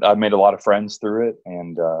fun. I've made a lot of friends through it,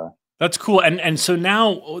 and that's cool. And so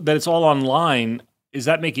now that it's all online, does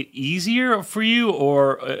that make it easier for you,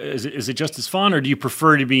 or is it just as fun, or do you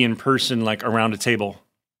prefer to be in person, like around a table?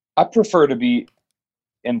 I prefer to be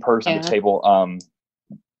in person at the table.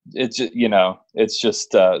 It's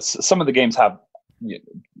just some of the games have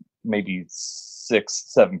maybe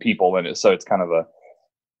 6-7 people in it, so it's kind of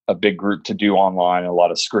a big group to do online, a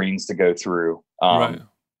lot of screens to go through. Right.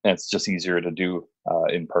 And it's just easier to do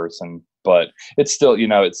in person, but it's still,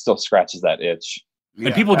 it still scratches that itch. Yeah,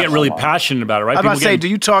 and people get really passionate about it, right? I was about to say, do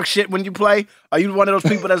you talk shit when you play? Are you one of those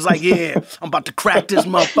people that's like, yeah, I'm about to crack this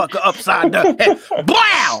motherfucker upside the head?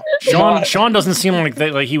 Wow! Sean doesn't seem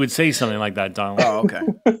like he would say something like that, Donald. Oh, okay.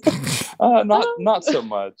 Not so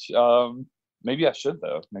much. Maybe I should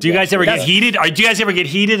though. Do you guys ever get heated? Do you guys ever get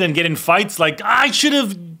heated and get in fights? Like that should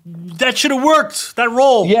have worked. That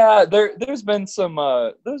roll. Yeah, there's been some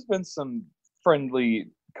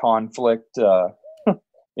friendly conflict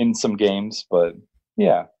in some games, but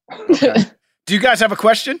yeah. Okay. Do you guys have a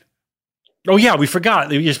question? Oh yeah, we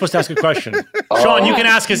forgot. You're supposed to ask a question. Sean, you can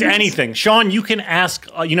ask us anything. Sean, you can ask.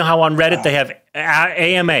 You know how on Reddit they have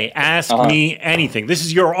AMA, Ask Me Anything. This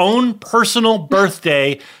is your own personal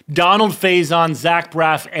birthday. Donald Faison, Zach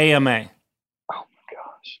Braff, AMA. Oh my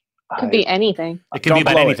gosh. Could be anything. It could be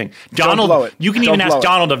about anything. Donald, you can even ask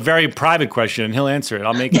Donald a very private question and he'll answer it.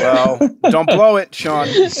 I'll make it. Well, don't blow it, Sean.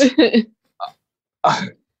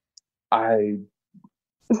 I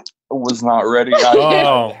was not ready.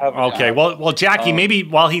 Okay. Well, Jackie, maybe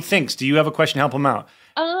while he thinks, do you have a question? Help him out.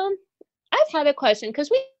 I've had a question because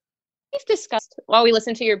we've discussed while we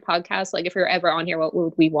listen to your podcast, like if you're ever on here, what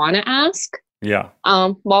would we want to ask? Yeah.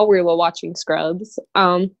 While we were watching Scrubs.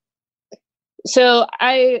 So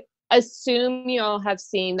I assume you all have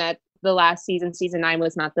seen that the last season 9,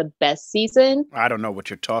 was not the best season. I don't know what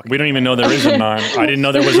you're talking about. We don't even know there is a 9. I didn't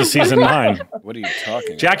know there was a season 9. What are you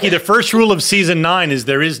talking Jackie, the first rule of season 9 is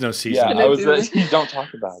there is no season 9. You don't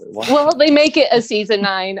talk about it. Wow. Well, they make it a season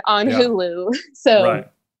 9 on Hulu. So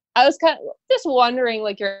I was kind of just wondering,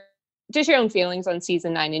 like, your own feelings on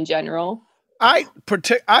season 9 in general. I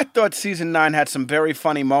thought season 9 had some very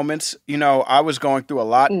funny moments. I was going through a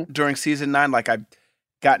lot during season 9. Like I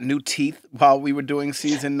got new teeth while we were doing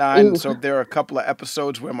season 9. Ooh. So there are a couple of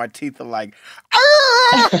episodes where my teeth are like,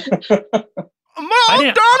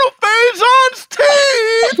 Donald Faison's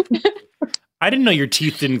teeth. I didn't know your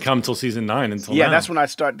teeth didn't come till season 9 until now.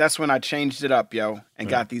 That's when I changed it up, and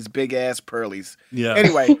got these big ass pearlies. Yeah.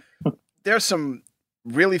 Anyway, there's some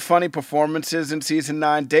really funny performances in season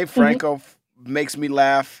 9. Dave Franco makes me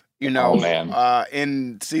laugh,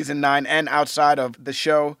 in season 9 and outside of the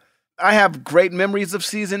show. I have great memories of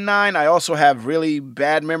season 9. I also have really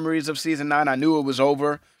bad memories of season 9. I knew it was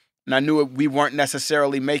over, and I knew we weren't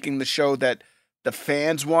necessarily making the show that the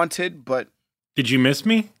fans wanted, but... Did you miss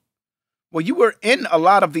me? Well, you were in a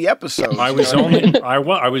lot of the episodes. I was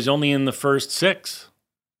only in the first 6.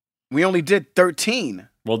 We only did 13.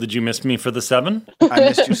 Well, did you miss me for the 7? I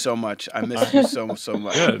missed you so much. I missed you so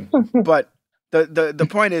much. Good. But the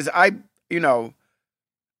point is, I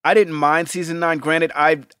didn't mind season 9. Granted,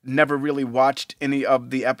 I've never really watched any of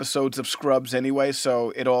the episodes of Scrubs anyway,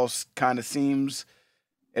 so it all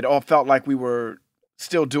felt like we were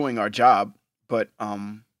still doing our job. But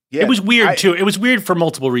yeah, it was weird too. It was weird for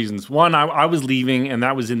multiple reasons. One, I was leaving, and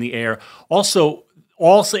that was in the air. Also,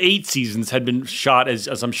 all 8 seasons had been shot, as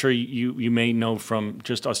I'm sure you may know from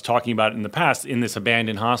just us talking about it in the past, in this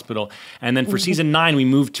abandoned hospital. And then for season 9, we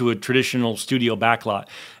moved to a traditional studio backlot.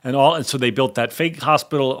 And so they built that fake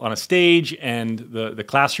hospital on a stage, and the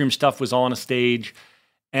classroom stuff was all on a stage.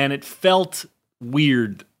 And it felt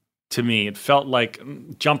weird to me. It felt like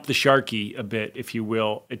jump the sharky a bit, if you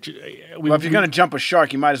will. If you're going to jump a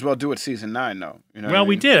shark, you might as well do it season 9, though. You know well,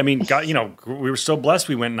 we did. I mean, we were so blessed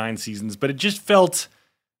we went 9 seasons, but it just felt,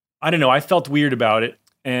 I don't know, I felt weird about it.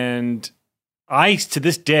 And to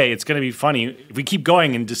this day, it's going to be funny. If we keep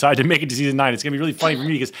going and decide to make it to season 9, it's going to be really funny for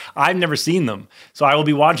me because I've never seen them. So I will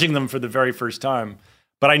be watching them for the very first time.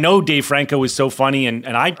 But I know Dave Franco was so funny, and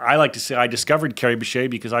I like to say I discovered Carrie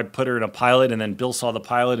Bechet because I put her in a pilot, and then Bill saw the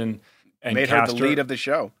pilot and made her the lead of the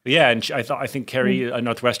show. Yeah, and I think Carrie, a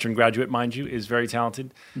Northwestern graduate, mind you, is very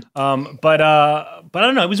talented. But I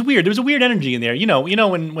don't know, it was weird. There was a weird energy in there. You know,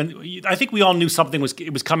 when I think we all knew something was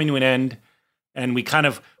coming to an end. And we kind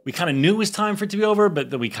of knew it was time for it to be over, but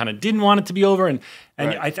then we kind of didn't want it to be over. And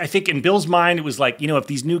right. I think in Bill's mind, it was like, if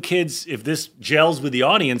these new kids, if this gels with the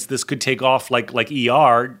audience, this could take off like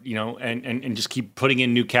ER, and just keep putting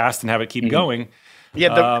in new cast and have it keep going.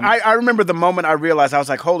 Yeah, I remember the moment I realized, I was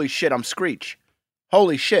like, holy shit, I'm Screech.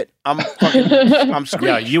 Holy shit, I'm Screech.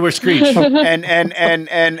 Yeah, you were Screech.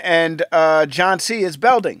 and John C. is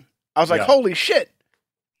Belding. I was like, holy shit.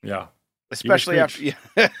 Yeah. Especially after.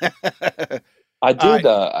 Yeah. I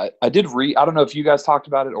did read, I don't know if you guys talked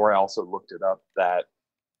about it or I also looked it up, that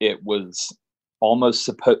it was almost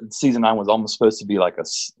season 9 was almost supposed to be like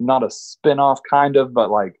not a spin-off kind of, but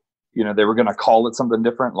like, they were going to call it something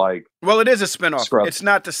different. Like, well, it is a spin-off. Scrubs. It's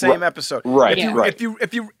not the same episode. Right.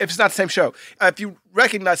 If it's not the same show, if you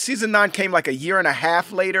recognize season 9 came like a year and a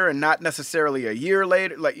half later and not necessarily a year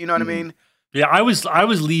later, like, you know what I mean? Yeah. I was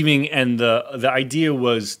leaving, and the idea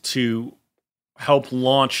was to help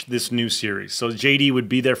launch this new series. So JD would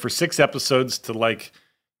be there for 6 episodes to like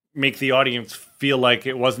make the audience feel like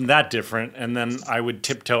it wasn't that different, and then I would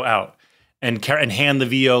tiptoe out and hand the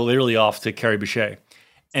VO literally off to Carrie Bechet,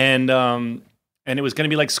 and it was going to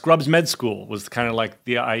be like Scrubs Med School was kind of like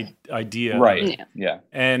the idea, right? Yeah.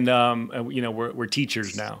 And we're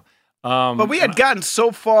teachers now, but we had gotten so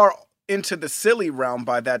far into the silly realm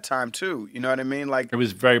by that time too. You know what I mean? Like it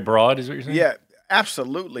was very broad, is what you're saying? Yeah,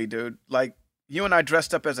 absolutely, dude. Like. You and I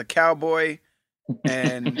dressed up as a cowboy,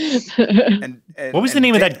 and what was the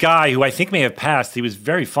name of that guy who I think may have passed? He was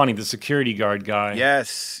very funny, the security guard guy.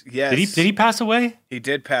 Yes. Did he pass away? He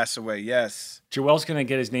did pass away. Yes. Joel's gonna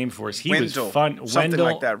get his name for us. He Wendell, was fun. Something Wendell,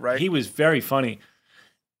 like that, right? He was very funny.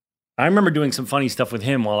 I remember doing some funny stuff with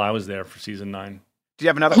him while I was there for season 9. Do you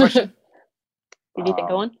have another question? Did you think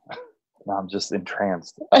of one? No, I'm just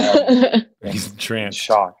entranced. He's entranced.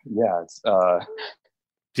 Shocked. Yeah. It's.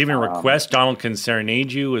 Do you even request Donald can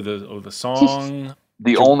serenade you with a song?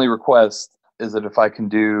 The only request is that if I can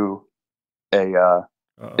do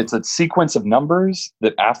it's a sequence of numbers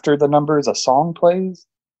that after the numbers a song plays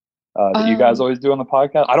that you guys always do on the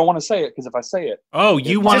podcast. I don't want to say it because if I say it,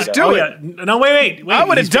 you want to do it? Yeah. No, wait. I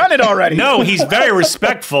would have done it already. No, he's very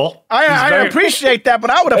respectful. I appreciate that, but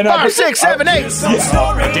I would have 5, 6, 7, 8.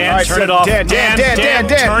 Dan, turn it off. Dan,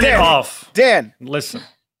 turn it off. Dan, listen.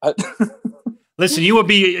 Listen, you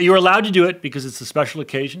were allowed to do it because it's a special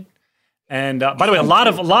occasion. And by the way, a lot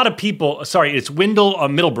of people. Sorry, it's Wendell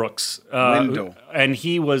Middlebrooks. Wendell, and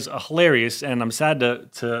he was hilarious. And I'm sad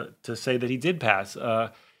to say that he did pass.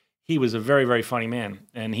 He was a very, very funny man,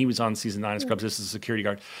 and he was on season 9 of Scrubs. This is a security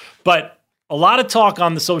guard. But a lot of talk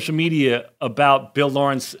on the social media about Bill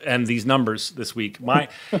Lawrence and these numbers this week.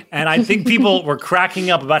 And I think people were cracking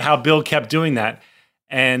up about how Bill kept doing that.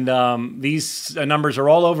 And these numbers are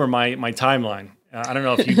all over my timeline. I don't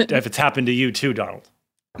know if it's happened to you too, Donald.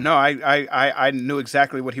 No, I knew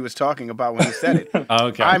exactly what he was talking about when he said it.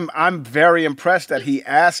 Okay. I'm very impressed that he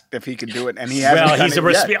asked if he could do it, and he hasn't done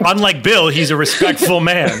it yet. Unlike Bill, he's a respectful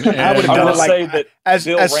man. I would have say that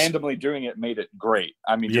Bill randomly doing it made it great.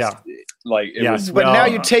 I mean, just like it was. But now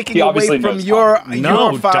you're taking away from your 5,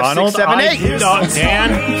 Donald, 6, 7, 8.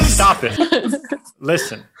 Dan, stop it.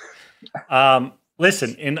 Listen.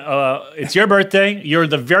 Listen, it's your birthday. You're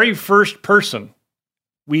the very first person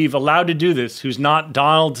we've allowed to do this who's not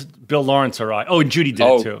Donald, Bill Lawrence, or I. Oh, and Judy did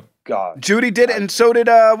it too. God, Judy did it, and so did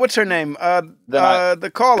what's her name?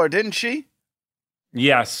 The caller, didn't she?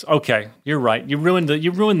 Yes. Okay, you're right. You ruined the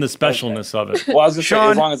specialness of it. Well, I was just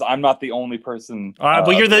saying, as long as I'm not the only person.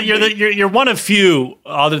 But you're one of few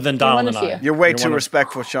other than Donald and I. You're way too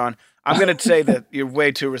respectful, Sean. I'm going to say that you're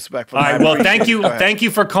way too respectful. All right. Well, thank you. Thank you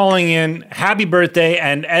for calling in. Happy birthday.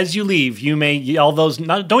 And as you leave, you may yell those.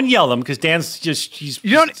 Don't yell them because Dan's just.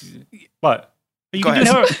 You don't. What? You can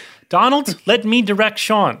do it. Donald, let me direct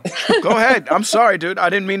Sean. Go ahead. I'm sorry, dude. I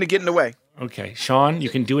didn't mean to get in the way. Okay, Sean, you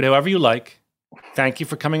can do it however you like. Thank you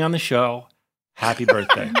for coming on the show. Happy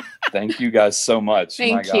birthday. Thank you guys so much.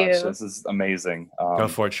 Thank My you. gosh, this is amazing. Go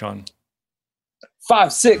for it, Sean.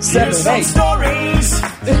 5, 6, 7, 8 stories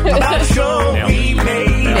about a show we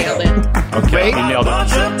made. Nailed it. Okay, you nailed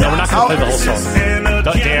it. No, we're not going to play the whole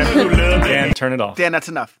song. Dan, turn it off. Dan, that's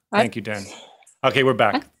enough. Thank you, Dan. Okay, we're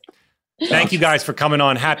back. Thank you guys for coming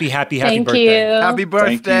on. Happy Thank birthday. you. Happy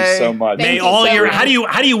birthday. Thank you so much. May all your how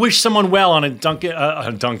do you wish someone well on a Duncan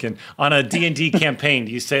on a D&D campaign?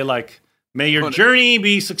 Do you say like, may your journey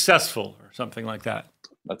be successful or something like that?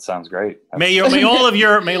 That sounds great. May all of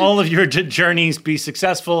your journeys be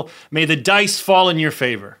successful. May the dice fall in your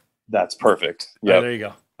favor. That's perfect. Yeah, Yep. there you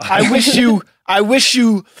go. I wish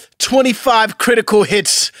you 25 critical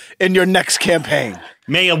hits in your next campaign.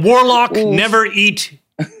 May a warlock never eat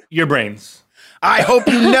your brains. I hope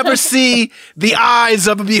you never see the eyes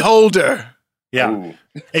of a beholder. Yeah. Ooh.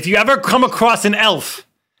 If you ever come across an elf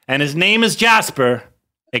and his name is Jasper,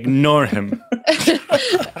 ignore him.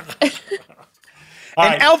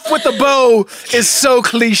 An elf with a bow is so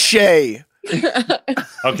cliche.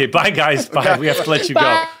 Okay, bye guys. Bye. We have to let you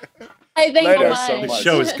go. Thank you Later. so much. The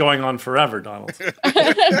show is going on forever, Donald.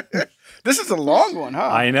 This is a long one, huh?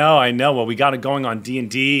 I know. Well, we got it going on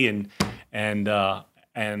D&D and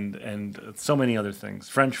so many other things.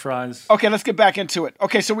 French fries. Okay, let's get back into it.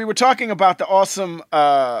 Okay, so we were talking about the awesome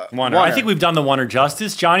Oner. I think we've done the Oner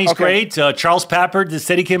justice. Johnny's great. Charles Pappard, the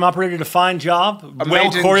Steady Cam operator, did a fine job.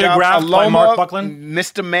 Well choreographed by Mark Buckland.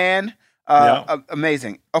 Mr. Man.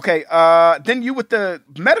 Amazing. Okay, then you with the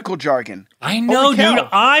medical jargon. I know, dude.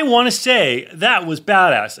 I want to say that was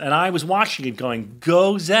badass. And I was watching it going,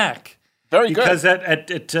 go, Zach. Very good. Because at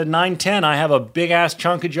 9:10, I have a big-ass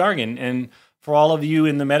chunk of jargon. And for all of you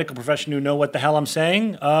in the medical profession who know what the hell I'm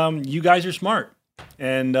saying, you guys are smart.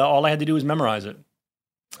 And all I had to do was memorize it.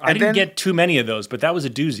 I didn't get too many of those, but that was a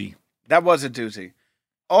doozy. That was a doozy.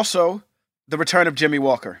 Also, the return of Jimmy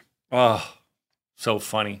Walker. Oh, so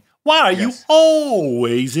funny. Why are you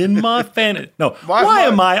always in my fantasy? No, why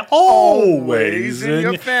am I always in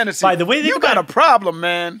your fantasy? By the way, you got a problem,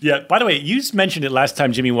 man. Yeah, by the way, you mentioned it last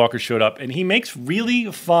time Jimmy Walker showed up, and he makes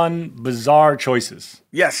really fun, bizarre choices.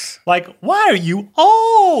 Yes. Like, why are you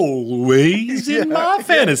always in my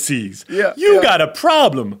fantasies? Yeah. You got a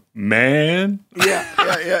problem, man. Yeah.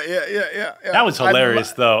 That was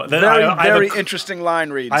hilarious, though. Very interesting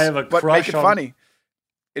line reads. I have a but crush make it on... funny.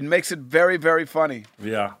 It makes it very, very funny.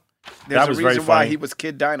 Yeah. There's that was a reason very funny. why he was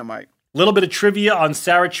Kid Dynamite. A little bit of trivia on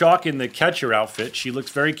Sarah Chalke in the catcher outfit. She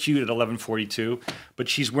looks very cute at 11:42, but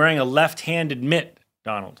she's wearing a left-handed mitt,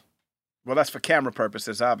 Donald. Well, that's for camera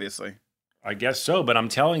purposes, obviously. I guess so, but I'm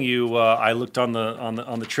telling you, I looked on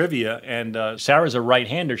the trivia, and Sarah's a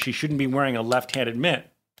right-hander. She shouldn't be wearing a left-handed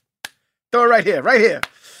mitt. Throw it right here.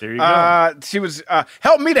 There you go. She was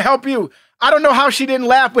help me to help you. I don't know how she didn't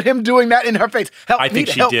laugh with him doing that in her face. I think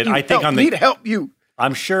she did. I think help me to help you.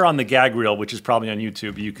 I'm sure on the gag reel, which is probably on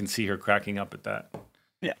YouTube, you can see her cracking up at that.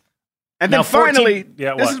 Yeah. And then finally,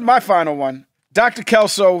 this is my final one. Dr.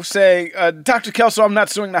 Kelso saying, Dr. Kelso, I'm not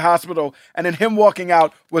suing the hospital. And then him walking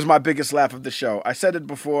out was my biggest laugh of the show. I said it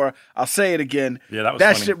before. I'll say it again. Yeah, that was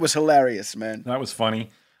that funny. shit was hilarious, man. That was funny.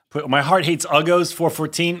 My heart hates Uggos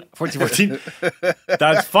 1414.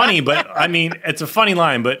 That's funny, but I mean, it's a funny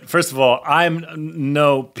line. But first of all, I'm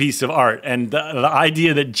no piece of art. And the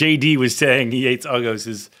idea that JD was saying he hates Uggos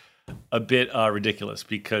is a bit ridiculous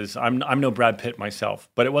because I'm no Brad Pitt myself.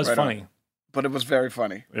 But it was funny. But it was very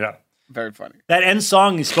funny. Yeah. Very funny. That end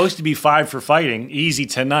song is supposed to be 5 for Fighting, Easy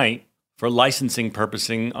Tonight. For licensing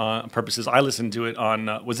purposes, I listened to it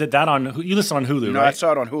on. Was it that on? You listened on Hulu, no, right? I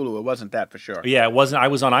saw it on Hulu. It wasn't that for sure. Yeah, it wasn't. I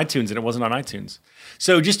was on iTunes, and it wasn't on iTunes.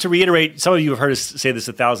 So just to reiterate, some of you have heard us say this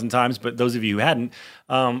 1,000 times, but those of you who hadn't,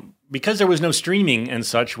 because there was no streaming and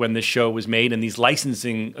such when this show was made, and these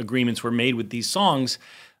licensing agreements were made with these songs,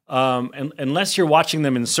 and unless you're watching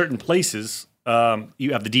them in certain places,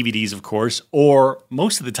 you have the DVDs, of course, or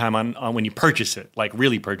most of the time on when you purchase it, like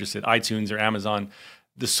really purchase it, iTunes or Amazon.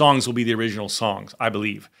 The songs will be the original songs, I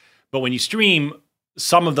believe. But when you stream,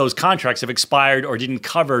 some of those contracts have expired or didn't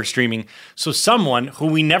cover streaming. So someone who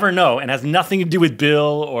we never know and has nothing to do with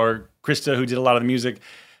Bill or Krista, who did a lot of the music,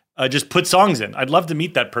 just put songs in. I'd love to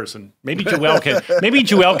meet that person. Maybe Joelle can. Maybe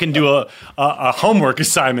Joelle can do a homework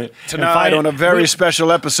assignment tonight on a very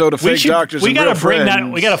special episode of Fake Doctors. We got to bring Friends.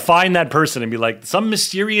 that. We got to find that person and be like, some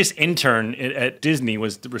mysterious intern at Disney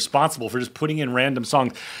was responsible for just putting in random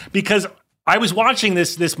songs because. I was watching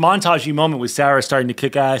this montage moment with Sarah starting to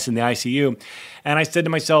kick ass in the ICU, and I said to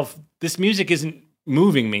myself, this music isn't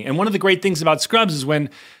moving me. And one of the great things about Scrubs is when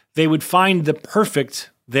they would find the perfect,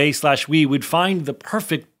 we would find the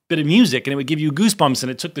perfect bit of music and it would give you goosebumps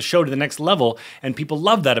and it took the show to the next level and people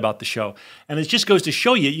love that about the show. And it just goes to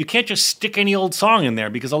show you can't just stick any old song in there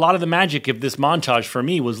because a lot of the magic of this montage for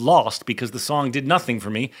me was lost because the song did nothing for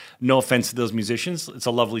me. No offense to those musicians. It's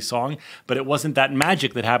a lovely song, but it wasn't that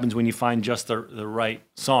magic that happens when you find just the right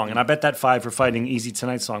song. And I bet that 5 for Fighting Easy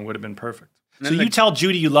Tonight song would have been perfect. So you tell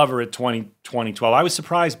Judy you love her at 2012. I was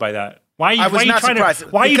surprised by that. Why are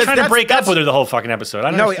you trying to break up with her the whole fucking episode?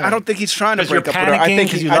 I don't think he's trying to break up with her. I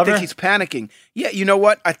think he's panicking. Yeah, you know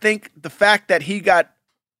what? I think the fact that he got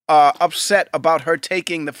upset about her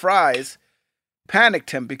taking the fries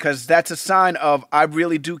panicked him because that's a sign of I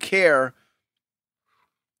really do care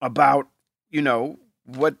about,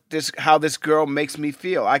 how this girl makes me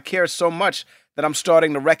feel. I care so much that I'm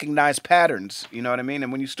starting to recognize patterns. You know what I mean?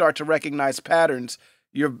 And when you start to recognize patterns,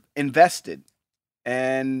 you're invested.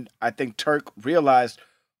 And I think Turk realized,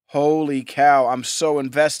 holy cow, I'm so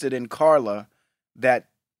invested in Carla that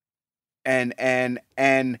and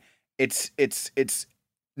it's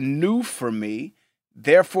new for me.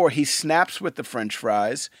 Therefore, he snaps with the French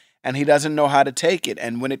fries and he doesn't know how to take it.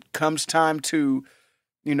 And when it comes time to,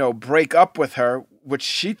 break up with her, which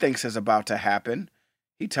she thinks is about to happen,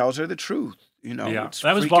 he tells her the truth.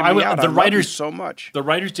 That was the writers so much. The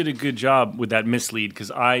writers did a good job with that mislead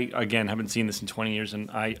because I again haven't seen this in 20 years,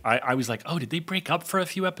 and I was like, oh, did they break up for a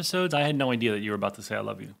few episodes? I had no idea that you were about to say I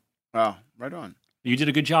love you. Oh, right on. You did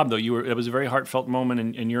a good job though. It was a very heartfelt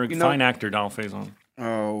moment, and you're a fine actor, Donald Faison.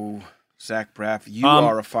 Oh, Zach Braff, you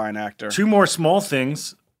are a fine actor. 2 more small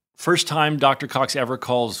things. First time Dr. Cox ever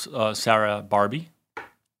calls Sarah Barbie.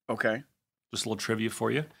 Okay, just a little trivia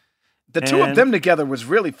for you. The two of them together was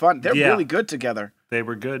really fun. They're really good together. They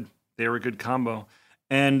were good. They were a good combo.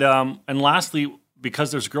 And lastly,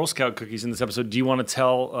 because there's Girl Scout cookies in this episode, do you want to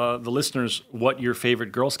tell the listeners what your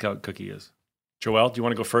favorite Girl Scout cookie is? Joel, do you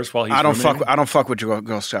want to go first while he's I don't fuck with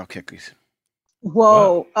Girl Scout cookies.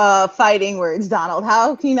 Whoa, fighting words, Donald.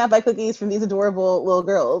 How can you not buy cookies from these adorable little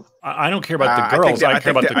girls? I don't care about the girls. I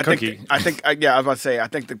care about the cookie. I was about to say, I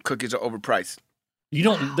think the cookies are overpriced. You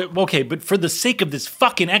don't, okay, but for the sake of this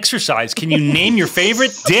fucking exercise, can you name your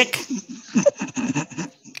favorite, Dick?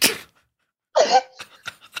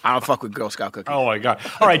 I don't fuck with Girl Scout cookies. Oh my God.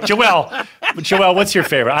 All right, Joel, what's your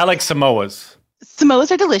favorite? I like Samoas.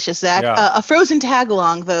 Samoas are delicious, Zach. Yeah. A frozen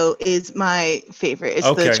tag-along, though, is my favorite.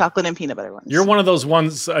 It's the chocolate and peanut butter ones. You're one of those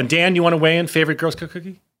ones. Dan, you want to weigh in? Favorite Girl Scout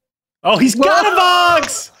cookie? Oh, he's got a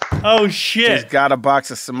box! Oh, shit. He's got a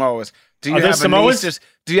box of Samoas. Do you have Samoas?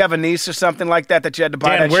 Do you have a niece or something like that you had to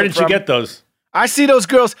buy? Dan, where did you get those? I see those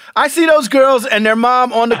girls and their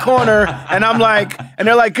mom on the corner, and I'm like, and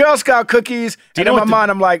they're like Girl Scout cookies. And in my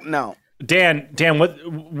mind, I'm like, no. Dan,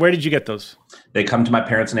 where did you get those? They come to my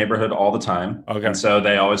parents' neighborhood all the time. Okay. And so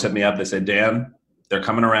they always hit me up. They say, Dan, they're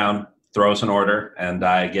coming around. Throw us an order, and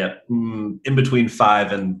I get in between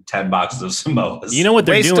 5 and 10 boxes of Samoas. You know what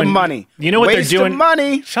they're doing? Waste of money. You know what they're doing? Waste of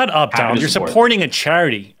money. Shut up, Donald. You're supporting a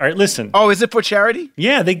charity. All right, listen. Oh, is it for charity?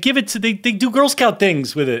 Yeah, they give it to they do Girl Scout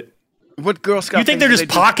things with it. What Girl Scout? You think they're just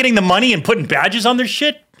pocketing the money and putting badges on their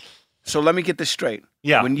shit? So let me get this straight.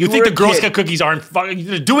 Yeah, when you think the Girl Scout cookies aren't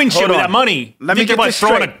doing shit with that money? Let me get this straight.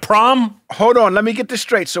 Throwing a prom? Hold on, let me get this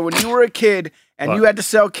straight. So when you were a kid and you had to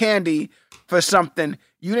sell candy for something,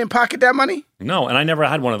 you didn't pocket that money? No, and I never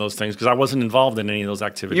had one of those things because I wasn't involved in any of those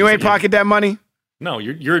activities. You ain't pocket that money? No,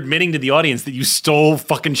 you're admitting to the audience that you stole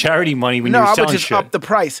fucking charity money when you were selling shit. No, I would just up the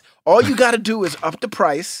price. All you got to do is up the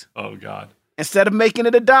price. Oh, God. Instead of making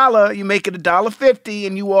it $1, you make it $1.50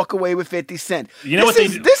 and you walk away with 50 cents. You know this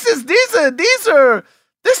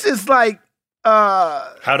is like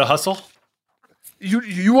how to hustle?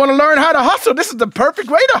 You want to learn how to hustle? This is the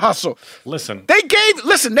perfect way to hustle. Listen. They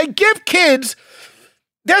give kids.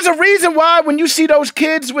 There's a reason why when you see those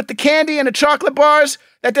kids with the candy and the chocolate bars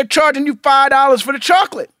that they're charging you $5 for the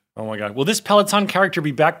chocolate. Oh my God. Will this Peloton character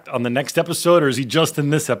be back on the next episode or is he just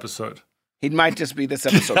in this episode? He might just be this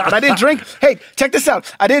episode. But I didn't drink. Hey, check this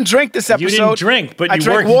out. I didn't drink this episode. You didn't drink, but you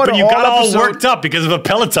got all worked up because of a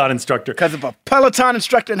Peloton instructor. Because of a Peloton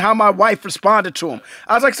instructor and how my wife responded to him.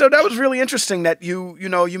 I was like, so that was really interesting that you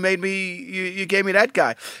gave me that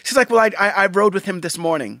guy. She's like, well, I rode with him this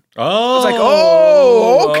morning. Oh. I was like,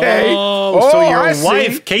 oh, okay. So your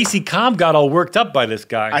wife, Casey Cobb, got all worked up by this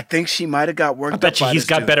guy. I think she might have got worked up by this dude. I bet he's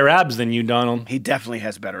got better abs than you, Donald. He definitely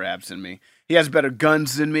has better abs than me. He has better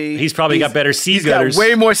guns than me. He's probably got better sea gutters. He's got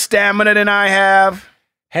way more stamina than I have.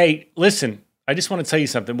 Hey, listen. I just want to tell you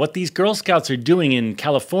something. What these Girl Scouts are doing in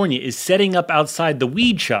California is setting up outside the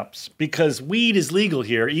weed shops because weed is legal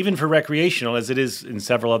here, even for recreational, as it is in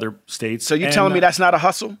several other states. So you're telling me that's not a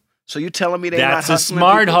hustle? So you're telling me they're not hustling? That's a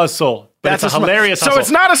smart hustle. But that's a hilarious hustle. So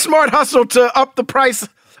it's not a smart hustle to up the price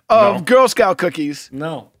of Girl Scout cookies.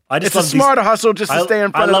 No. It's a smarter hustle just to stay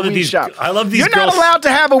in front of the weed shop. I love these You're not allowed to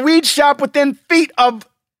have a weed shop within feet of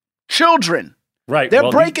children. Right.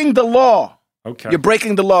 They're breaking the law. Okay. You're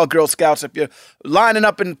breaking the law, Girl Scouts. If you're lining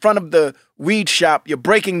up in front of the weed shop, you're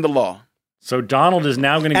breaking the law. So Donald is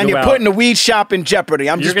now going to go out. And you're putting the weed shop in jeopardy.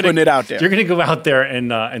 I'm just putting it out there. You're going to go out there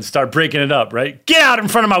and start breaking it up, right? Get out in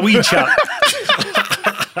front of my weed shop.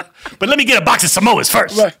 But let me get a box of Samoas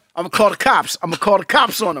first. Right. I'm going to call the cops. I'm going to call the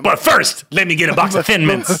cops on them. But first, let me get a box of Thin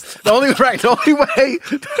Mints. The only way.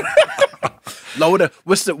 Lower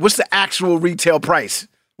what's the actual retail price?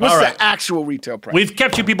 What's the actual retail price? We've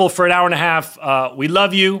kept you people for an hour and a half. We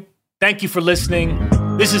love you. Thank you for listening.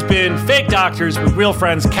 This has been Fake Doctors with Real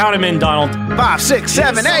Friends. Count them in, Donald. 5, 6,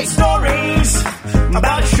 7, 8. Stories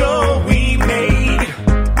about a show we made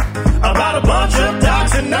about a bunch of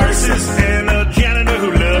docs and nurses and a janitor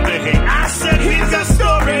who loved to hate. I said he's got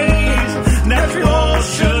stories that you all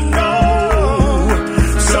should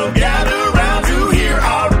know. So gather round to hear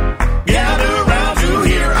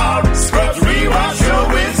our Scrubs Rewatch show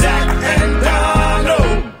with Zach and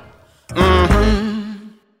Donald.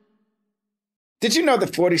 Did you know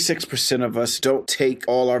that 46% of us don't take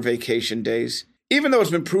all our vacation days? Even though it's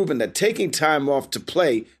been proven that taking time off to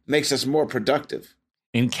play makes us more productive.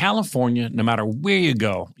 In California, no matter where you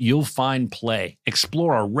go, you'll find play.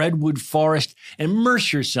 Explore a redwood forest,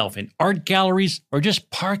 immerse yourself in art galleries, or just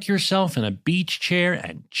park yourself in a beach chair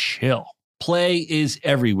and chill. Play is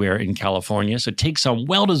everywhere in California, so take some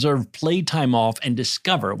well-deserved playtime off and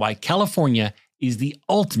discover why California is the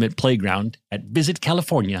ultimate playground at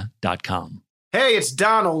visitcalifornia.com. Hey, it's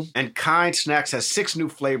Donald, and Kind Snacks has 6 new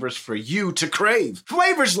flavors for you to crave.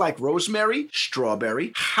 Flavors like rosemary,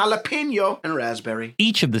 strawberry, jalapeno, and raspberry.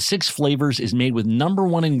 Each of the 6 flavors is made with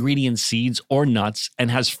 #1 ingredient seeds or nuts and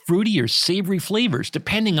has fruity or savory flavors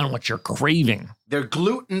depending on what you're craving. They're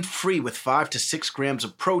gluten-free with 5 to 6 grams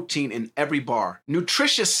of protein in every bar.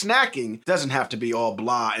 Nutritious snacking doesn't have to be all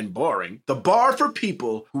blah and boring. The bar for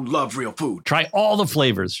people who love real food. Try all the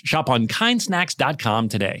flavors. Shop on kindsnacks.com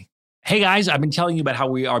today. Hey guys, I've been telling you about how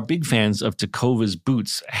we are big fans of Tecovas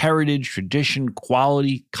boots. Heritage, tradition,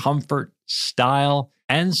 quality, comfort, style,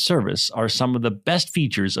 and service are some of the best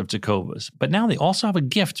features of Tecovas. But now they also have a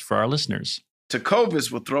gift for our listeners.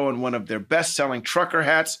 Tecovas will throw in one of their best-selling trucker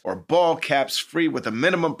hats or ball caps free with a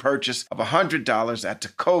minimum purchase of $100 at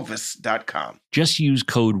tecovas.com. Just use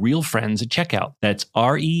code REALFRIENDS at checkout. That's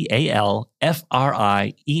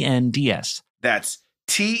REALFRIENDS. That's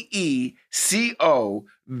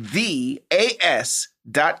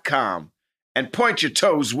TECOVAS.com and point your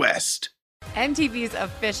toes west. MTV's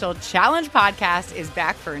official Challenge podcast is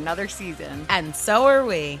back for another season. And so are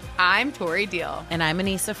we. I'm Tori Deal. And I'm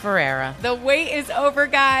Anissa Ferreira. The wait is over,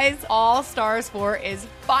 guys. All Stars 4 is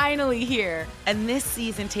finally here. And this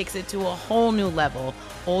season takes it to a whole new level.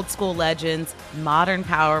 Old school legends, modern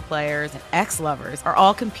power players, and ex-lovers are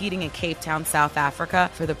all competing in Cape Town, South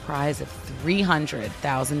Africa for the prize of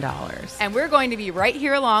 $300,000. And we're going to be right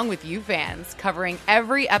here along with you fans, covering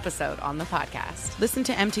every episode on the podcast. Listen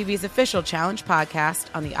to MTV's official Challenge podcast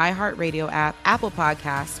on the iHeartRadio app, Apple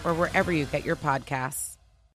Podcasts, or wherever you get your podcasts.